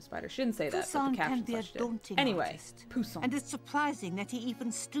acne and a spider. She didn't say that, but Poussin the can caption be a such did. daunting Anyway, artist, Poussin. and it's surprising that he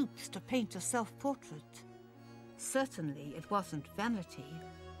even stoops to paint a self-portrait. Certainly, it wasn't vanity.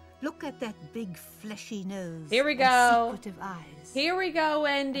 Look at that big fleshy nose. Here we and go. secretive eyes. Here we go,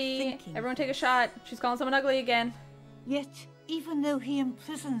 Wendy. thinking Everyone take a face. shot. She's calling someone ugly again. Yet, even though he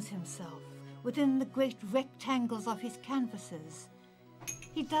imprisons himself within the great rectangles of his canvases,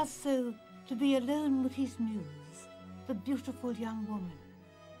 he does so to be alone with his muse, the beautiful young woman,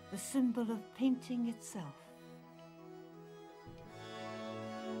 the symbol of painting itself.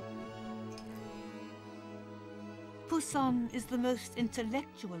 Poussin is the most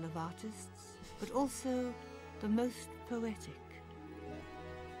intellectual of artists, but also the most poetic.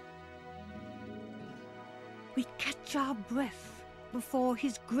 We catch our breath before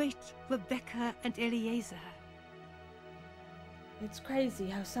his great Rebecca and Eleazar. It's crazy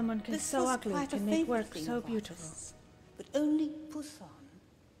how someone can This so was ugly quite a can make favourite work thing so of beautiful. artists, but only Poussin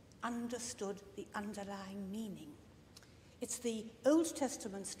understood the underlying meaning. It's the Old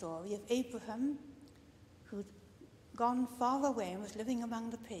Testament story of Abraham, who'd gone far away and was living among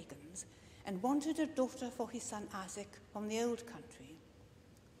the pagans, and wanted a daughter for his son Isaac from the old country.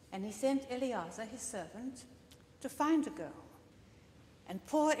 And he sent Eleazar, his servant, to find a girl. And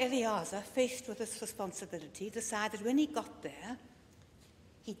poor Eleazar, faced with this responsibility, decided when he got there,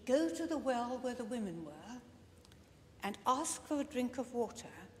 he'd go to the well where the women were and ask for a drink of water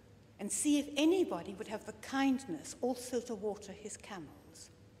and see if anybody would have the kindness also to water his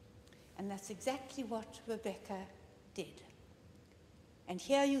camels. And that's exactly what Rebecca did. And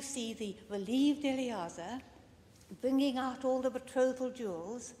here you see the relieved Eleazar bringing out all the betrothal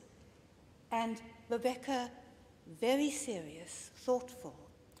jewels, and Rebecca very serious, thoughtful,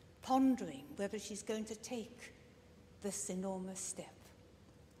 pondering whether she's going to take this enormous step.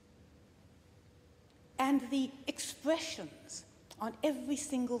 And the expressions on every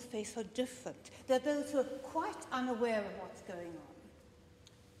single face are different. There are those who are quite unaware of what's going on.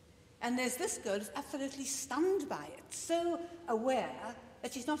 And there's this girl who's absolutely stunned by it, so aware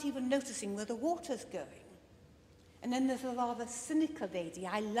that she's not even noticing where the water's going. And then there's a rather cynical lady,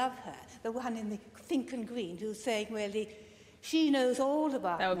 I love her, the one in the pink and green, who's saying, really, she knows all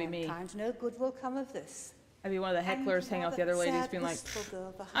about That would be me. mankind, no good will come of this. I'd be one of the And hecklers hanging out with the other rather ladies sad, being like, wistful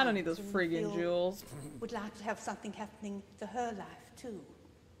girl I don't behind need those whom you friggin' feel jewels. would like to have something happening to her life too.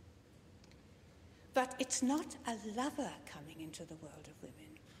 But it's not a lover coming into the world of women.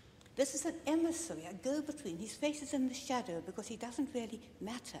 This is an emissary, a go-between. His face is in the shadow because he doesn't really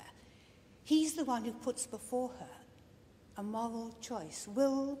matter. He's the one who puts before her a moral choice.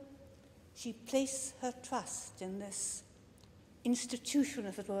 Will she place her trust in this institution,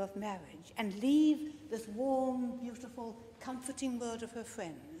 as it were, of marriage, and leave this warm, beautiful, comforting world of her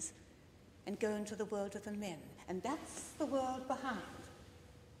friends and go into the world of the men? And that's the world behind.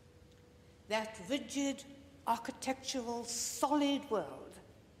 That rigid, architectural, solid world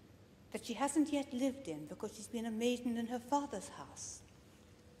that she hasn't yet lived in because she's been a maiden in her father's house.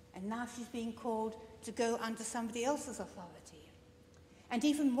 And now she's being called to go under somebody else's authority. And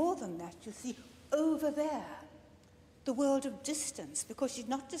even more than that, you see, over there, the world of distance, because she's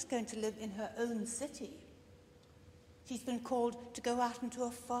not just going to live in her own city. She's been called to go out into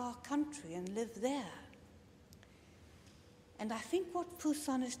a far country and live there. And I think what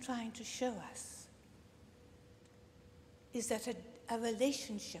Poussin is trying to show us is that a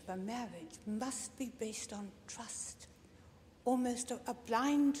relationship, a marriage, must be based on trust, almost a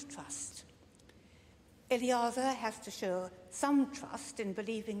blind trust. Eleazar has to show some trust in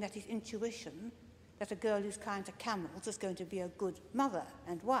believing that his intuition, that a girl who's kind to camels is going to be a good mother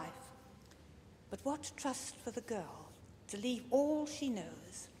and wife. But what trust for the girl to leave all she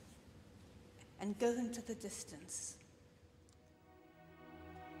knows and go into the distance?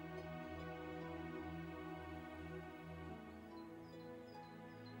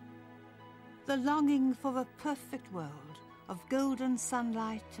 The longing for a perfect world of golden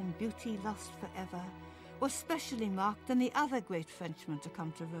sunlight and beauty lost forever was specially marked in the other great Frenchman to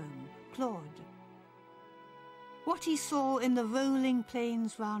come to Rome, Claude. What he saw in the rolling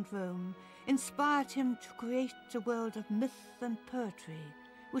plains round Rome inspired him to create a world of myth and poetry,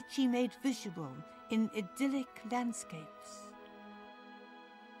 which he made visual in idyllic landscapes.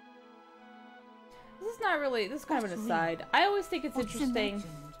 This is not really, this is kind of an What's aside. real? I always think it's What's interesting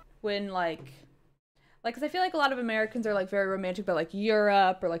imagined? when because I feel like a lot of Americans are like very romantic about like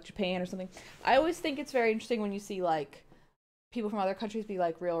Europe or like Japan or something. I always think it's very interesting when you see like people from other countries be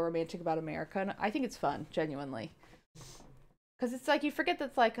like real romantic about America, and I think it's fun, genuinely. Because it's like you forget that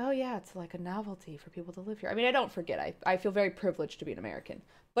it's like, oh yeah, it's like a novelty for people to live here. I mean, I don't forget. I feel very privileged to be an American.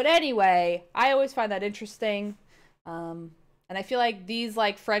 But anyway, I always find that interesting. And I feel like these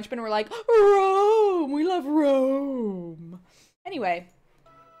like Frenchmen were like, Rome, we love Rome. Anyway,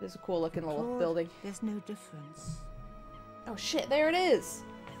 this is a cool looking little Claude, building. there's no difference. Oh shit, there it is.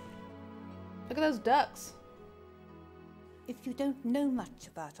 Look at those ducks. If you don't know much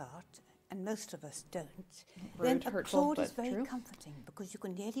about art, and most of us don't, Rude, then hurtful, Claude is but very true. comforting because you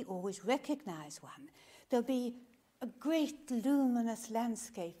can nearly always recognize one. There'll be a great luminous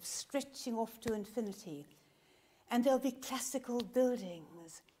landscape stretching off to infinity, and there'll be classical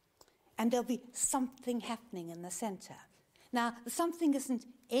buildings, and there'll be something happening in the center. Now, the something isn't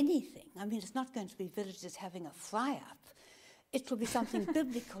anything. I mean, it's not going to be villages having a fry-up. It will be something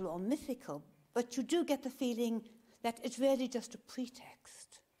biblical or mythical, but you do get the feeling that it's really just a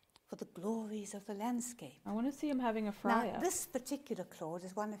pretext for the glories of the landscape. I want to see him having a fry Now, up. this particular Claude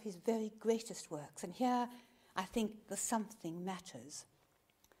is one of his very greatest works, and here I think the something matters.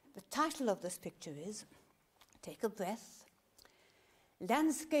 The title of this picture is, take a breath,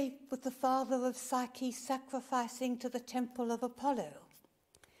 Landscape with the father of Psyche sacrificing to the temple of Apollo.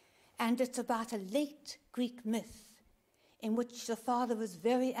 And it's about a late Greek myth in which the father was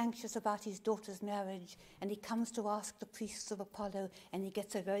very anxious about his daughter's marriage, and he comes to ask the priests of Apollo, and he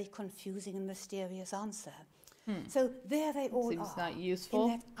gets a very confusing and mysterious answer. So there they all Seems are, not useful. in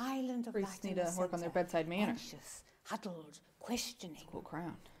that island of Priests light in need the to work on their center, bedside manner. anxious, huddled, questioning. Cool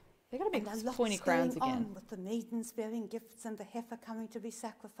crown. They gotta make And a pointy lot's crowns going again. on with the maidens bearing gifts and the heifer coming to be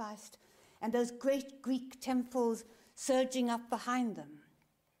sacrificed, and those great Greek temples surging up behind them.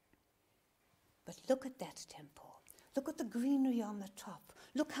 But look at that temple. Look at the greenery on the top.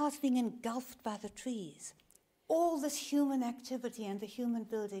 Look how it's being engulfed by the trees. All this human activity and the human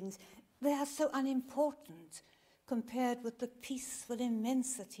buildings, they are so unimportant compared with the peaceful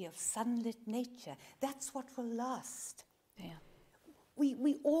immensity of sunlit nature. That's what will last. Damn.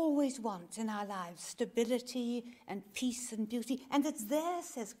 We always want in our lives stability and peace and beauty, and it's there,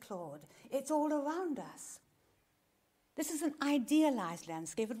 says Claude. It's all around us. This is an idealized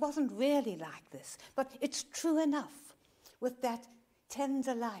landscape. It wasn't really like this, but it's true enough with that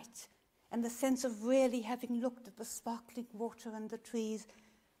tender light and the sense of really having looked at the sparkling water and the trees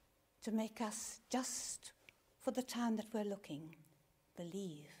to make us, just for the time that we're looking,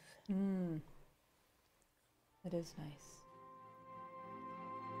 believe. It is nice.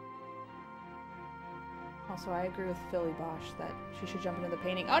 Also, I agree with Philly Bosch that she should jump into the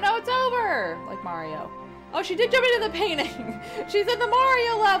painting. Oh no, it's over! Like Mario. Oh, she did jump into the painting! She's in the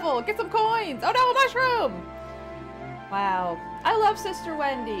Mario level! Get some coins! Oh no, a mushroom! Wow. I love Sister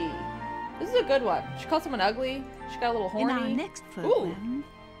Wendy. This is a good one. She called someone ugly. She got a little horny. In our next program,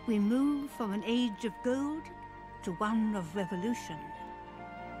 we move from an age of gold to one of revolution.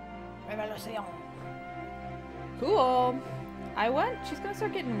 Revolution. Cool. She's gonna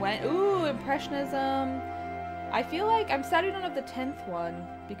start getting wet. Ooh, Impressionism. I feel like I'm sad we don't have the 10th one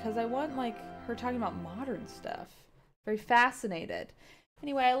because I want like her talking about modern stuff. Very fascinated.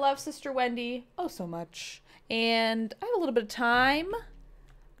 Anyway, I love Sister Wendy oh so much. And I have a little bit of time.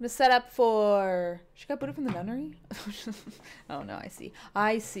 I'm gonna set up for... She got booted from the nunnery? Oh no, I see.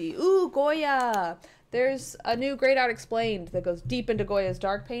 I see. Ooh, Goya! There's a new Grayed Out Explained that goes deep into Goya's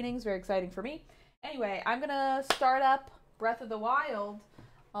dark paintings. Very exciting for me. Anyway, I'm gonna start up Breath of the Wild.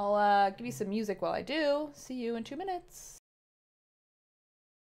 I'll give you some music while I do. See you in 2 minutes.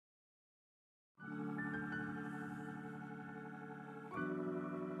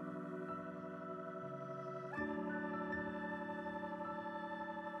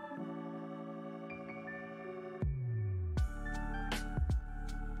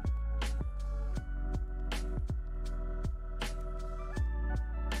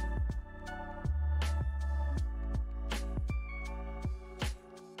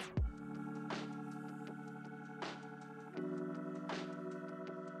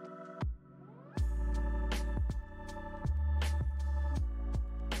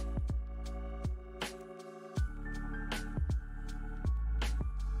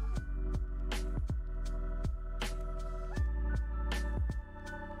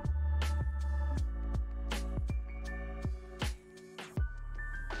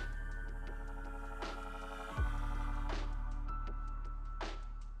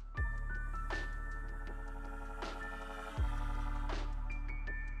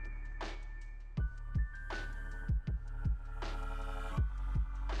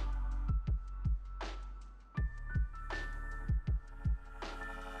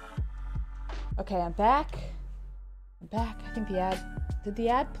 Okay, I'm back. I think the ad... Did the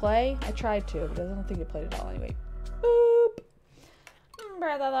ad play? I tried to, but I don't think it played at all anyway. Boop!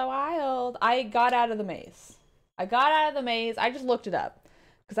 Breath of the Wild. I got out of the maze. I just looked it up.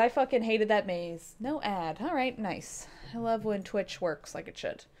 Because I fucking hated that maze. No ad. Alright, nice. I love when Twitch works like it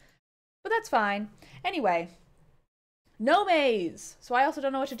should. But that's fine. Anyway. No maze! So I also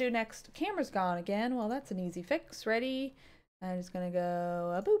don't know what to do next. Camera's gone again. Well, that's an easy fix. Ready? I'm just gonna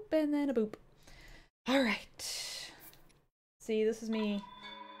go a boop and then a boop. Alright. See, this is me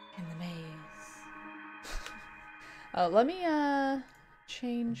in the maze. Oh, let me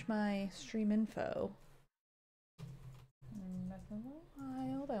change my stream info. Breath of the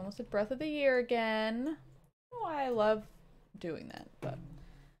Wild. I almost did Breath of the Year again. Oh, I love doing that, but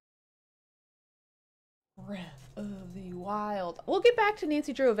Breath of the Wild. We'll get back to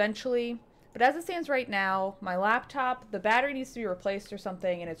Nancy Drew eventually. But as it stands right now, my laptop, the battery needs to be replaced or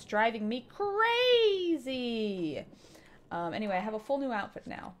something, and it's driving me crazy. Anyway, I have a full new outfit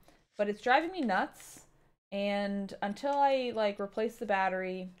now, but it's driving me nuts. And until I like replace the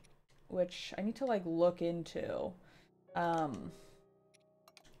battery, which I need to like look into,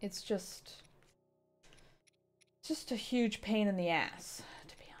 it's just a huge pain in the ass,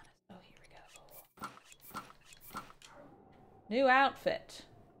 to be honest. Oh, here we go. New outfit.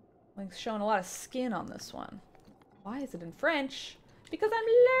 Like showing a lot of skin on this one. Why is it in French? Because I'm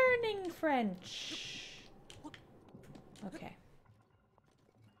learning French. Okay.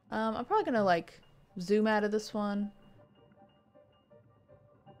 I'm probably gonna like zoom out of this one.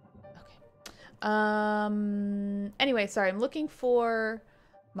 Okay. Anyway, sorry, I'm looking for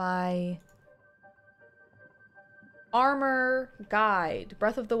my armor guide.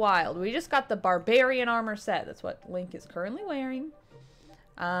 Breath of the Wild. We just got the barbarian armor set. That's what Link is currently wearing.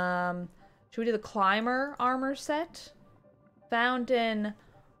 Should we do the climber armor set? Found in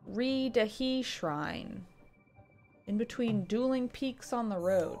Dahi Shrine. In between dueling peaks on the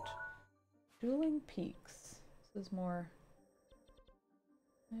road. Dueling peaks. This is more...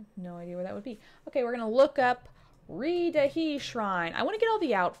 I have no idea where that would be. Okay, we're gonna look up Dahi Shrine. I want to get all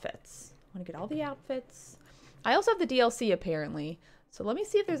the outfits. I also have the DLC apparently. So let me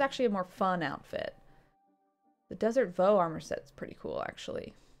see if there's actually a more fun outfit. The Desert Voe armor set's pretty cool,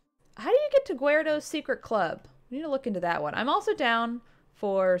 actually. How do you get to Guerdo's Secret Club? We need to look into that one. I'm also down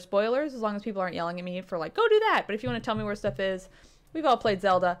for spoilers, as long as people aren't yelling at me for like, go do that. But if you want to tell me where stuff is, we've all played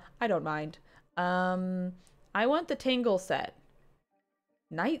Zelda. I don't mind. I want the Tingle set.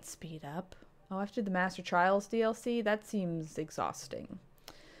 Night Speed Up. Oh, after the Master Trials DLC? That seems exhausting.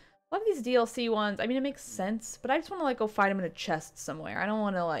 A lot of these DLC ones, I mean, it makes sense, but I just want to like go find them in a chest somewhere. I don't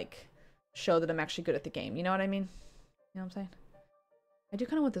want to like show that I'm actually good at the game. You know what I mean? You know what I'm saying? I do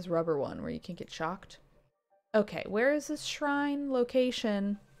kind of want this rubber one where you can't get shocked. Okay, where is this shrine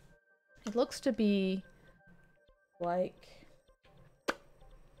location? It looks to be like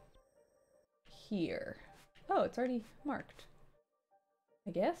here. Oh, it's already marked,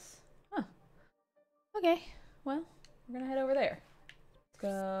 I guess. Huh. Okay, well, we're gonna head over there. Let's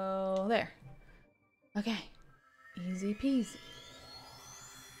go there. Okay. Easy peasy.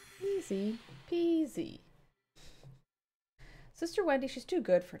 Easy peasy. Sister Wendy, she's too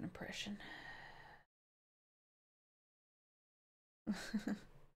good for an impression.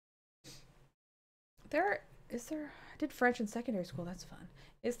 I did French in secondary school, that's fun.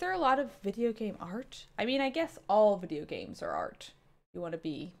 Is there a lot of video game art? I mean, I guess all video games are art. You want to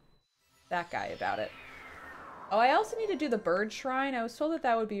be that guy about it. Oh, I also need to do the bird shrine. I was told that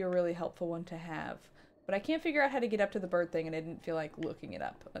that would be a really helpful one to have. But I can't figure out how to get up to the bird thing, and I didn't feel like looking it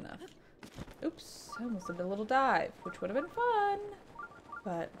up enough. Oops, I almost did a little dive, which would have been fun.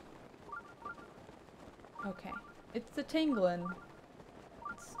 But, okay. It's the tingling.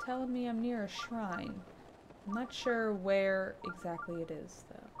 It's telling me I'm near a shrine. I'm not sure where exactly it is,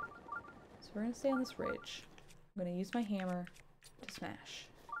 though. So we're going to stay on this ridge. I'm going to use my hammer to smash.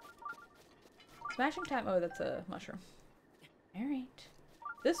 Smashing time. Oh, that's a mushroom. Alright.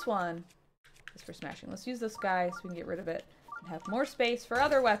 This one is for smashing. Let's use this guy so we can get rid of it and have more space for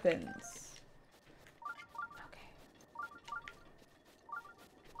other weapons. Okay.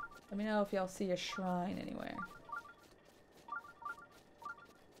 Let me know if y'all see a shrine anywhere.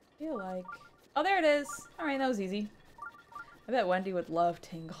 I feel like... Oh, there it is! Alright, that was easy. I bet Wendy would love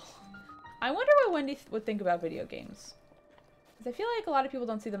Tingle. I wonder what Wendy would think about video games. Because I feel like a lot of people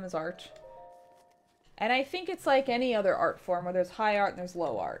don't see them as art. And I think it's like any other art form where there's high art and there's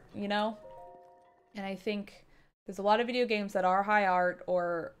low art, you know? And I think there's a lot of video games that are high art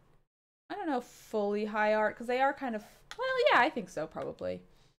or, I don't know, fully high art. Because they are kind of, well, yeah, I think so, probably.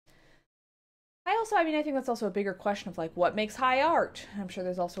 I mean, I think that's also a bigger question of like, what makes high art? I'm sure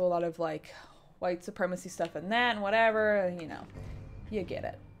there's also a lot of like white supremacy stuff in that and whatever, you know. You get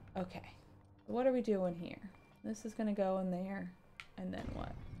it. Okay. What are we doing here? This is gonna go in there. And then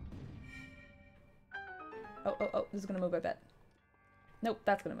what? Oh, this is gonna move, I bet. Nope,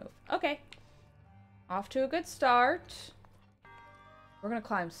 that's gonna move. Okay. Off to a good start. We're gonna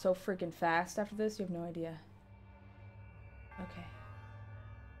climb so freaking fast after this, you have no idea. Okay.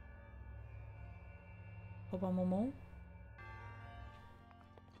 Hold on, moment.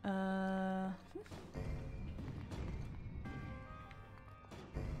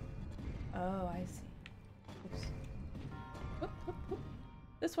 Oh, I see. Oops. Whoop, whoop, whoop.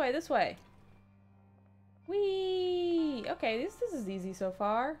 This way, this way. Whee! Okay, this is easy so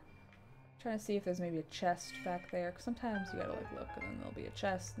far. I'm trying to see if there's maybe a chest back there. Cause sometimes you gotta like look and then there'll be a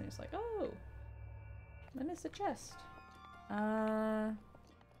chest and you're just like, oh, I missed a chest.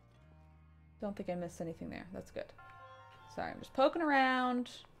 Don't think I missed anything there. That's good. Sorry, I'm just poking around.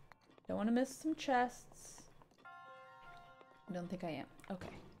 Don't want to miss some chests. I don't think I am.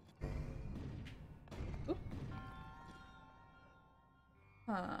 Okay. Oop.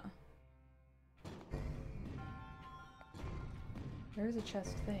 Huh. There's a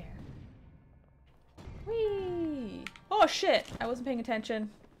chest there. Whee! Oh shit! I wasn't paying attention.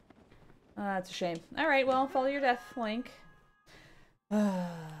 That's a shame. Alright, well, follow your death link.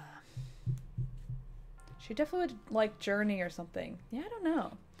 She definitely would like Journey or something. Yeah, I don't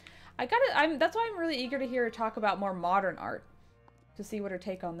know. That's why I'm really eager to hear her talk about more modern art. To see what her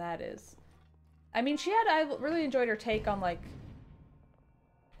take on that is. I mean, I really enjoyed her take on like,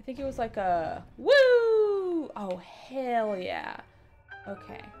 I think it was like a, woo! Oh, hell yeah.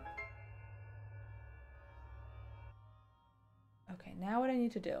 Okay. Okay, now what I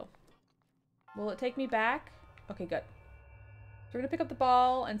need to do. Will it take me back? Okay, good. So we're gonna pick up the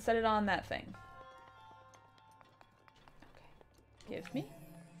ball and set it on that thing. Okay. Give me.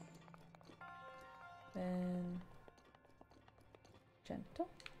 Then... gentle.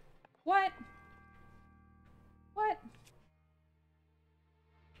 What? What?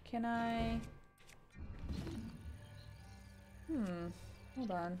 Can I...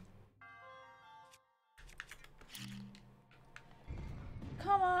 Hold on.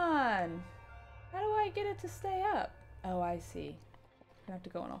 Come on! How do I get it to stay up? Oh, I see. I have to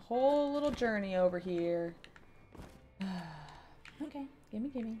go on a whole little journey over here. Okay,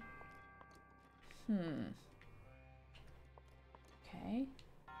 gimme. Okay.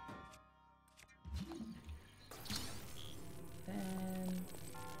 Then,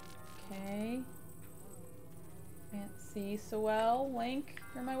 okay. Can't see so well. Link,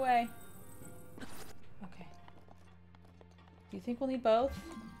 you're in my way. Okay. Do you think we'll need both?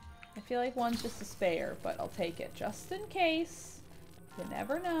 I feel like one's just a spare, but I'll take it just in case. You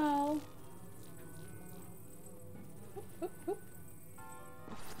never know. Whoop, whoop, whoop.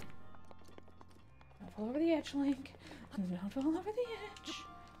 Don't fall over the edge, Link. Don't fall over the edge.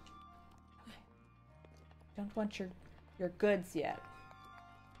 Okay. Don't want your goods yet.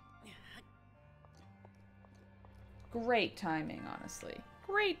 Great timing, honestly.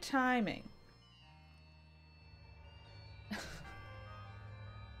 Great timing.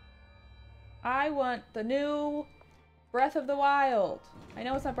 I want the new Breath of the Wild. I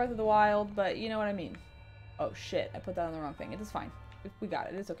know it's not Breath of the Wild, but you know what I mean. Oh shit, I put that on the wrong thing. It is fine. We got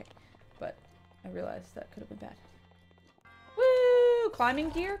it. It's okay. But I realized that could have been bad. Woo! Climbing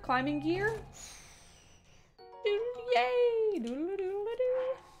gear? Climbing gear? Yay!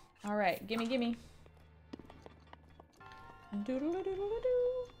 Doodle-a-doodle-a-doo. Alright, gimme, gimme.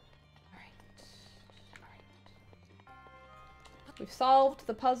 Doodle-a-doodle-a-doo. Alright. We've solved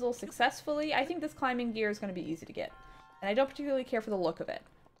the puzzle successfully. I think this climbing gear is going to be easy to get. And I don't particularly care for the look of it.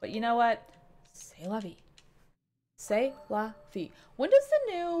 But you know what? C'est la vie. C'est la vie. When does the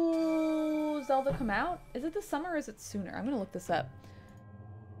new Zelda come out? Is it this summer or is it sooner? I'm going to look this up.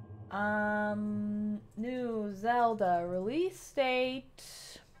 New Zelda release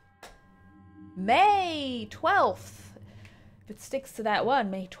date. May 12th. If it sticks to that one,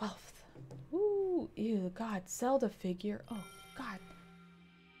 May 12th. Ooh, ew, God, Zelda figure. Oh, God.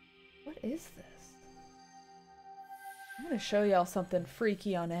 What is this? I'm gonna show y'all something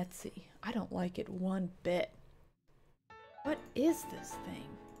freaky on Etsy. I don't like it one bit. What is this thing?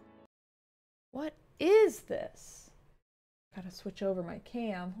 What is this? Gotta switch over my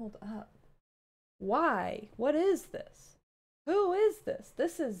cam. Hold up. Why? What is this? Who is this?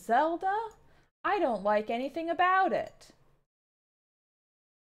 This is Zelda? I don't like anything about it.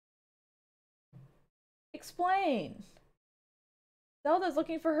 Explain. Zelda's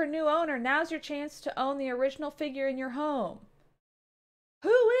looking for her new owner. Now's your chance to own the original figure in your home. Who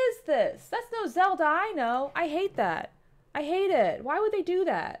is this? That's no Zelda I know. I hate that. I hate it. Why would they do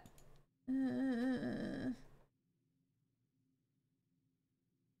that?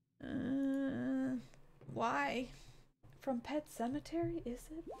 Why? From Pet Cemetery, is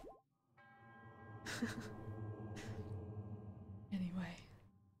it? Anyway.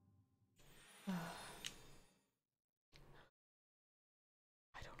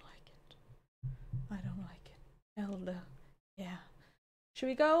 I don't like it. Zelda. Yeah. Should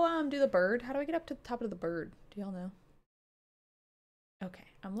we go do the bird? How do I get up to the top of the bird? Do y'all know? Okay,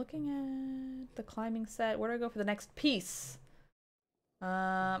 I'm looking at the climbing set. Where do I go for the next piece?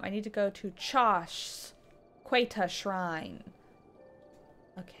 I need to go to Chosh's Queta Shrine.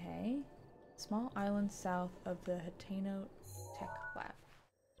 Okay. Small island south of the Hateno Tech Lab.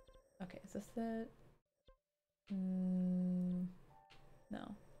 Okay, is this the...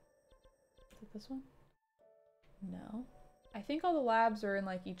 no. Is it this one? No. I think all the labs are in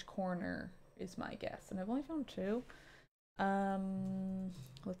like each corner is my guess. And I've only found 2.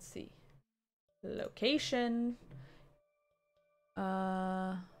 Let's see. Location.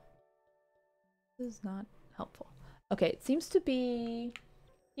 This is not helpful. Okay, it seems to be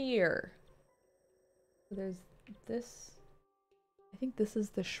here. So there's this. I think this is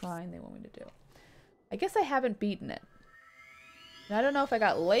the shrine they want me to do. I guess I haven't beaten it. And I don't know if I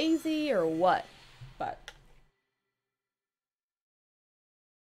got lazy or what, but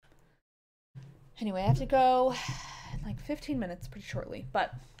anyway, I have to go in like 15 minutes pretty shortly,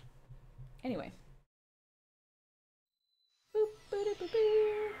 but anyway. Boop, boop, boop,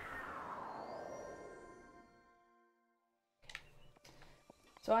 boop.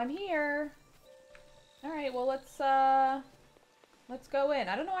 So I'm here. All right, well let's go in.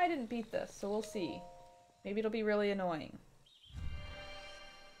 I don't know why I didn't beat this, so we'll see. Maybe it'll be really annoying.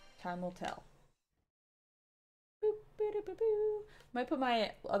 Time will tell. Boop, boop, boop, boop. Might put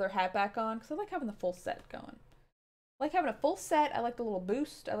my other hat back on because I like having the full set going. I like having a full set. I like the little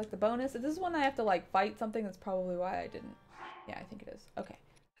boost. I like the bonus. If this is one I have to like fight something, that's probably why I didn't. Yeah, I think it is. Okay.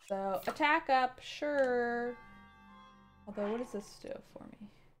 So attack up, sure. Although, what does this do for me?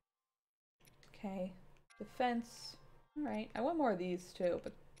 Okay. Defense. Alright. I want more of these too,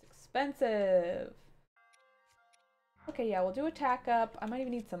 but it's expensive. Okay, yeah, we'll do attack up. I might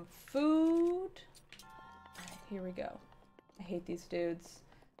even need some food. Alright, here we go. I hate these dudes.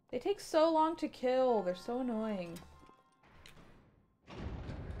 They take so long to kill. They're so annoying.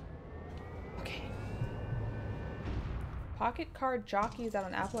 Okay. Pocket Card Jockey is out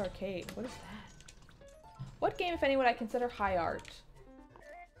on Apple Arcade. What is that? What game, if any, would I consider high art?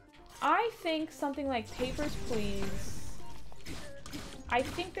 I think something like Papers, Please I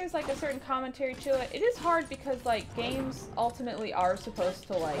think there's like a certain commentary to it. It is hard because like games ultimately are supposed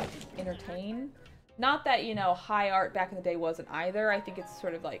to like entertain. Not that, you know, high art back in the day wasn't either. I think it's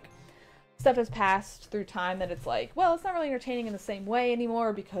sort of like stuff has passed through time that it's like, well, it's not really entertaining in the same way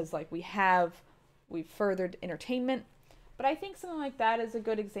anymore because like we've furthered entertainment. But I think something like that is a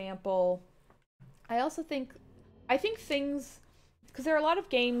good example. I think things, because there are a lot of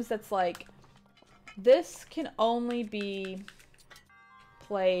games that's like, this can only be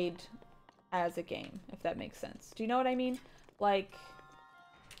played as a game, if that makes sense. Do you know what I mean? Like,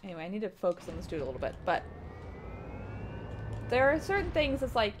 anyway, I need to focus on this dude a little bit, but there are certain things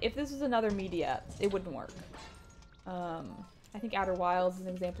that's like, if this was another media, it wouldn't work. I think Outer Wilds is an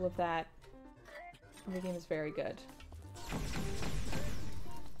example of that. The game is very good.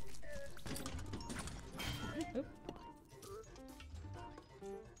 Oop.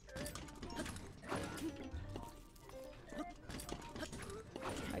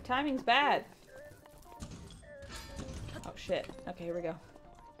 My timing's bad. Oh shit. Okay, here we go.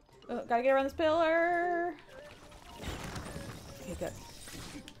 Oh, gotta get around this pillar. Okay, good.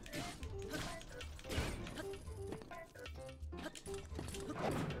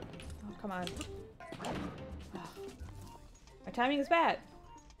 Oh, come on. Oh. My timing is bad.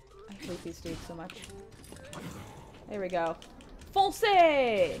 I hate these dudes so much. There we go.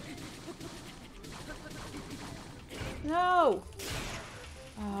 Fonce! No!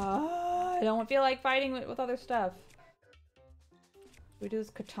 I don't feel like fighting with other stuff. We do this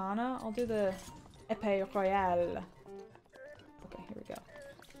katana? I'll do the épée royale. Okay, here we go.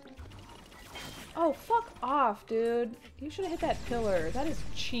 Oh, fuck off, dude. You should have hit that pillar. That is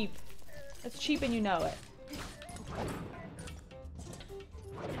cheap. That's cheap and you know it.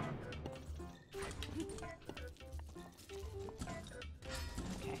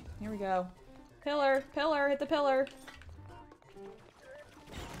 Okay, here we go. Pillar, pillar, hit the pillar.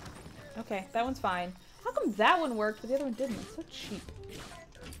 Okay, that one's fine. How come that one worked but the other one didn't? It's so cheap.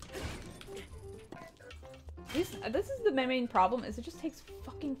 This is the main problem, is it just takes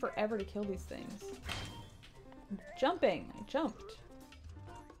fucking forever to kill these things. I'm jumping. I jumped.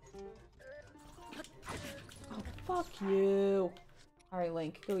 Oh, fuck you. Alright,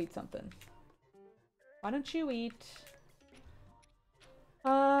 Link, go eat something. Why don't you eat?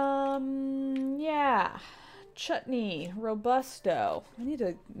 Yeah. Chutney, Robusto. I need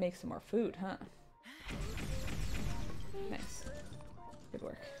to make some more food, huh? Nice. Good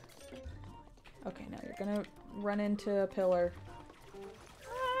work. Okay, now you're gonna run into a pillar.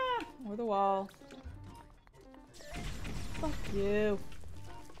 Ah! Or the wall. Fuck you.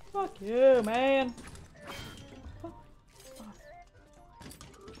 Fuck you, man. Fuck off.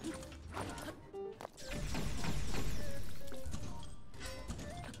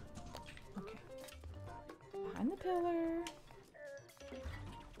 Okay. Behind the pillar.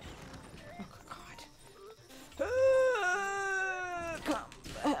 Oh, God. Come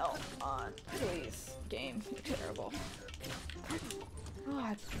the hell on. Please. Game. You're terrible. Oh,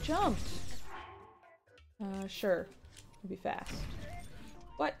 I jumped. Sure. It'll be fast.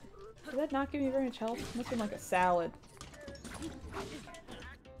 What? Did that not give me very much health? It must have been like a salad.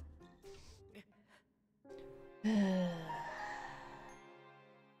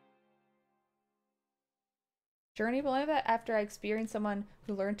 Journey, but only that after I experienced someone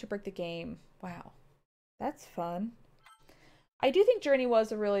who learned to break the game. Wow. That's fun. I do think Journey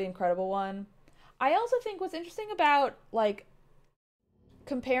was a really incredible one. I also think what's interesting about, like,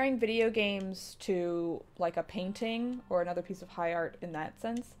 comparing video games to, like, a painting or another piece of high art in that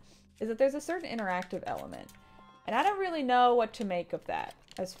sense is that there's a certain interactive element. And I don't really know what to make of that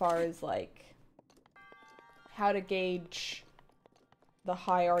as far as, like, how to gauge the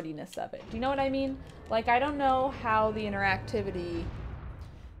high artiness of it. Do you know what I mean? Like, I don't know how the interactivity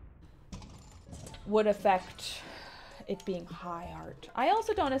would affect it being high art. I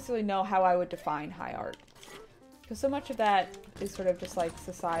also don't necessarily know how I would define high art. Because so much of that is sort of just like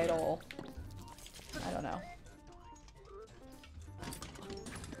societal, I don't know.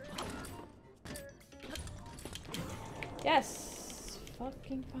 Yes!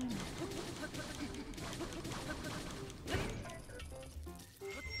 Fucking fine.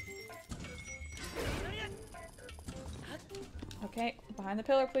 Okay, behind the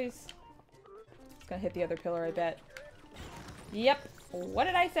pillar, please. It's gonna hit the other pillar, I bet. Yep. What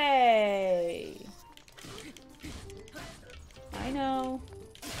did I say? I know.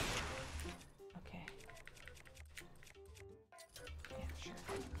 Okay. Yeah, sure.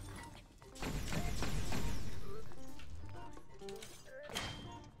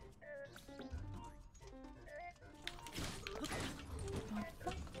 Oh,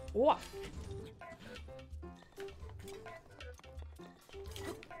 fuck off.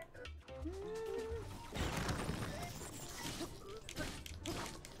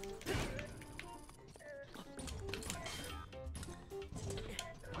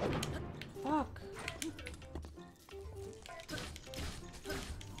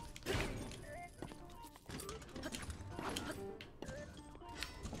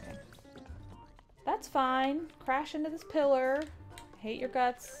 fine. Crash into this pillar. I hate your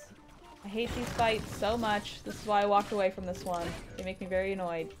guts. I hate these fights so much. This is why I walked away from this one. They make me very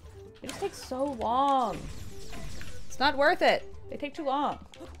annoyed. It just takes so long. It's not worth it. They take too long.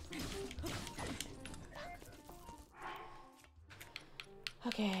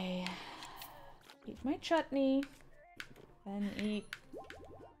 Okay. Eat my chutney. Then eat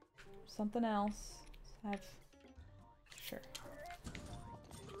something else. Have... Sure.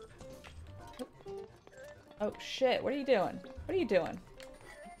 Oh shit, what are you doing? What are you doing?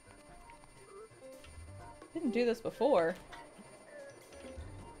 Didn't do this before.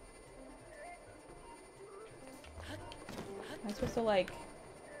 Am I supposed to like...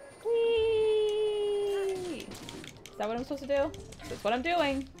 Whee! Is that what I'm supposed to do? That's what I'm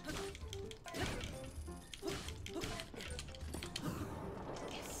doing.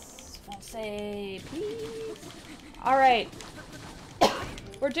 Yes! Full save, please! Alright.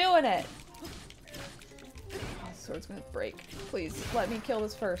 We're doing it! Oh, the sword's gonna break. Please, let me kill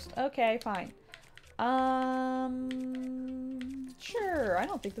this first. Okay, fine. Sure. I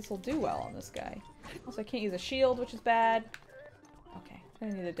don't think this will do well on this guy. Also, I can't use a shield, which is bad. Okay, I'm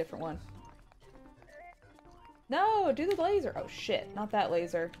gonna need a different one. No, do the laser. Oh shit, not that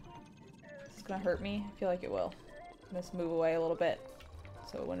laser. Is this gonna hurt me? I feel like it will. I'm gonna just move away a little bit.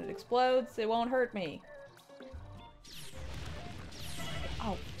 So when it explodes, it won't hurt me.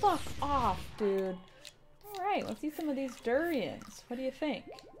 Oh, fuck off, dude. Alright, let's eat some of these durians. What do you think?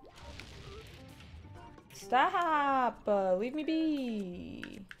 Stop! Leave me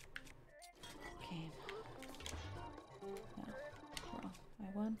be! Okay. No. Wrong.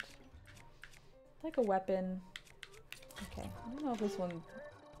 I want... like a weapon. Okay. I don't know if this one...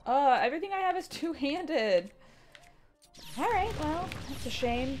 everything I have is two-handed! Alright, well, that's a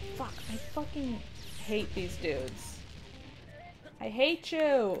shame. Fuck, I fucking hate these dudes. I hate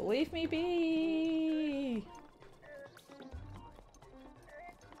you! Leave me be!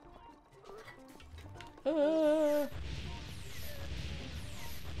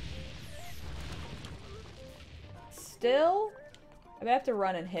 Still? I have to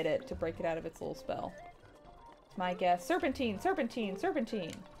run and hit it to break it out of its little spell. It's my guess. Serpentine! Serpentine!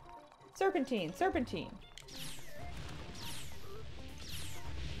 Serpentine! Serpentine! Serpentine!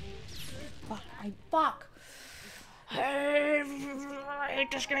 Fuck! Fuck! I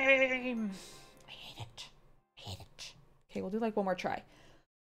hate this game! I hate it. I hate it. Okay, we'll do like one more try.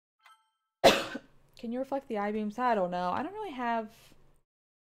 Can you reflect the I-beams? I don't know. I don't really have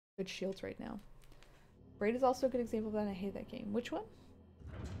good shields right now. Braid is also a good example of that. I hate that game. Which one?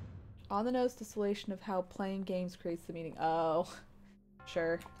 On the nose distillation of how playing games creates the meaning. Oh,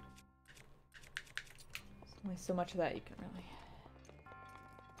 sure. There's only so much of that you can really...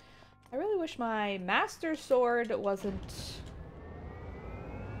 I really wish my master sword wasn't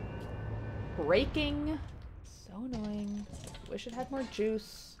breaking. So annoying. Wish it had more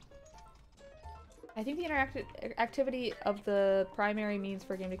juice. I think the activity of the primary means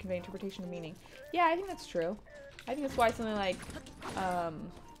for a game to convey interpretation and meaning. Yeah, I think that's true. I think that's why something like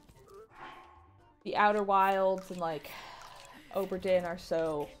the Outer Wilds and like Oberdin are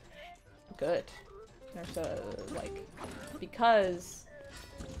so good. They're so like, because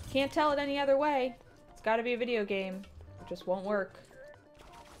you can't tell it any other way. It's gotta be a video game. It just won't work.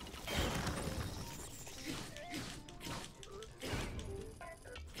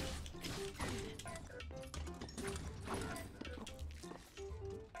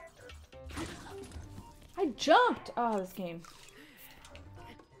 I jumped! Oh, this game.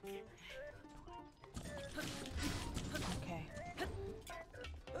 Okay.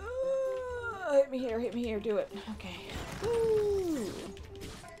 Hit me here, do it. Okay. Woo!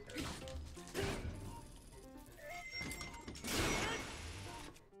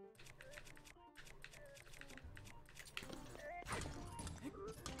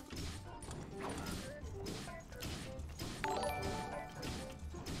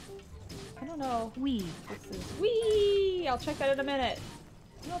 I don't know. Wee. This is wee. I'll check that in a minute.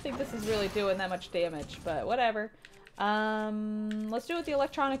 I don't think this is really doing that much damage, but whatever. Let's do it with the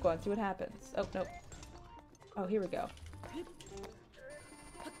electronic one. See what happens. Oh nope. Oh, here we go.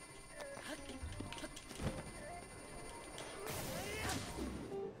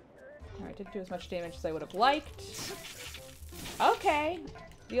 Alright, didn't do as much damage as I would have liked. Okay.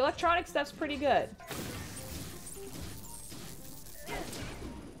 The electronic stuff's pretty good.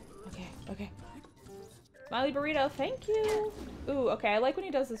 Okay. Smiley burrito, thank you. Ooh, okay, I like when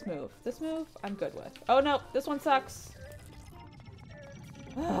he does this move. This move, I'm good with. Oh no, this one sucks.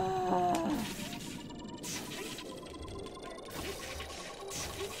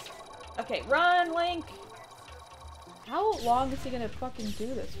 Okay, run, Link! How long is he gonna fucking do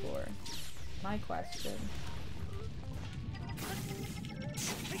this for? my question.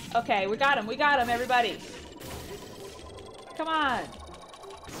 Okay, we got him. We got him, everybody. Come on.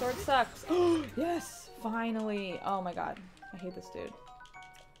 Sword sucks. Yes, finally. Oh my god. I hate this dude.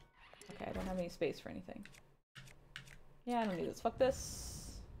 Okay, I don't have any space for anything. Yeah, I don't need this. Fuck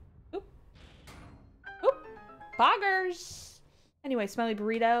this. Oop. Oop. Poggers. Anyway, Smelly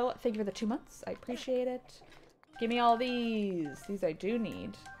Burrito, thank you for the 2 months. I appreciate it. Give me all these. These I do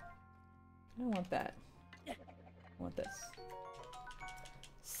need. I don't want that. I want this.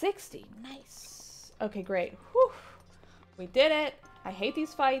 60. Nice. Okay, great. Whew. We did it. I hate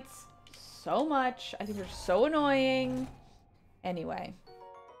these fights so much. I think they're so annoying. Anyway.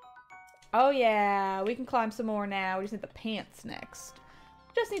 Oh yeah, we can climb some more now. We just need the pants next.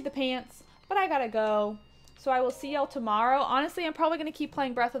 Just need the pants, but I gotta go. So I will see y'all tomorrow. Honestly, I'm probably gonna keep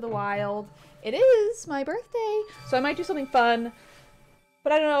playing Breath of the Wild. It is my birthday, so I might do something fun.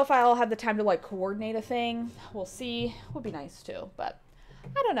 But I don't know if I'll have the time to like coordinate a thing. We'll see. Would be nice too, but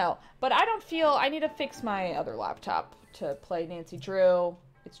I don't know. But I don't feel I need to fix my other laptop to play Nancy Drew.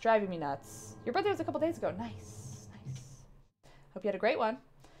 It's driving me nuts. Your birthday was a couple days ago. Nice, nice. Hope you had a great one.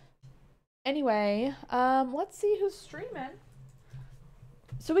 Anyway, let's see who's streaming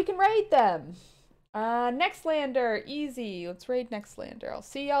so we can raid them. Nextlander, easy. Let's raid Nextlander. I'll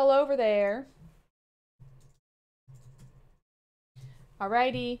see y'all over there.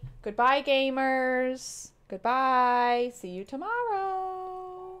 Alrighty. Goodbye, gamers. Goodbye. See you tomorrow.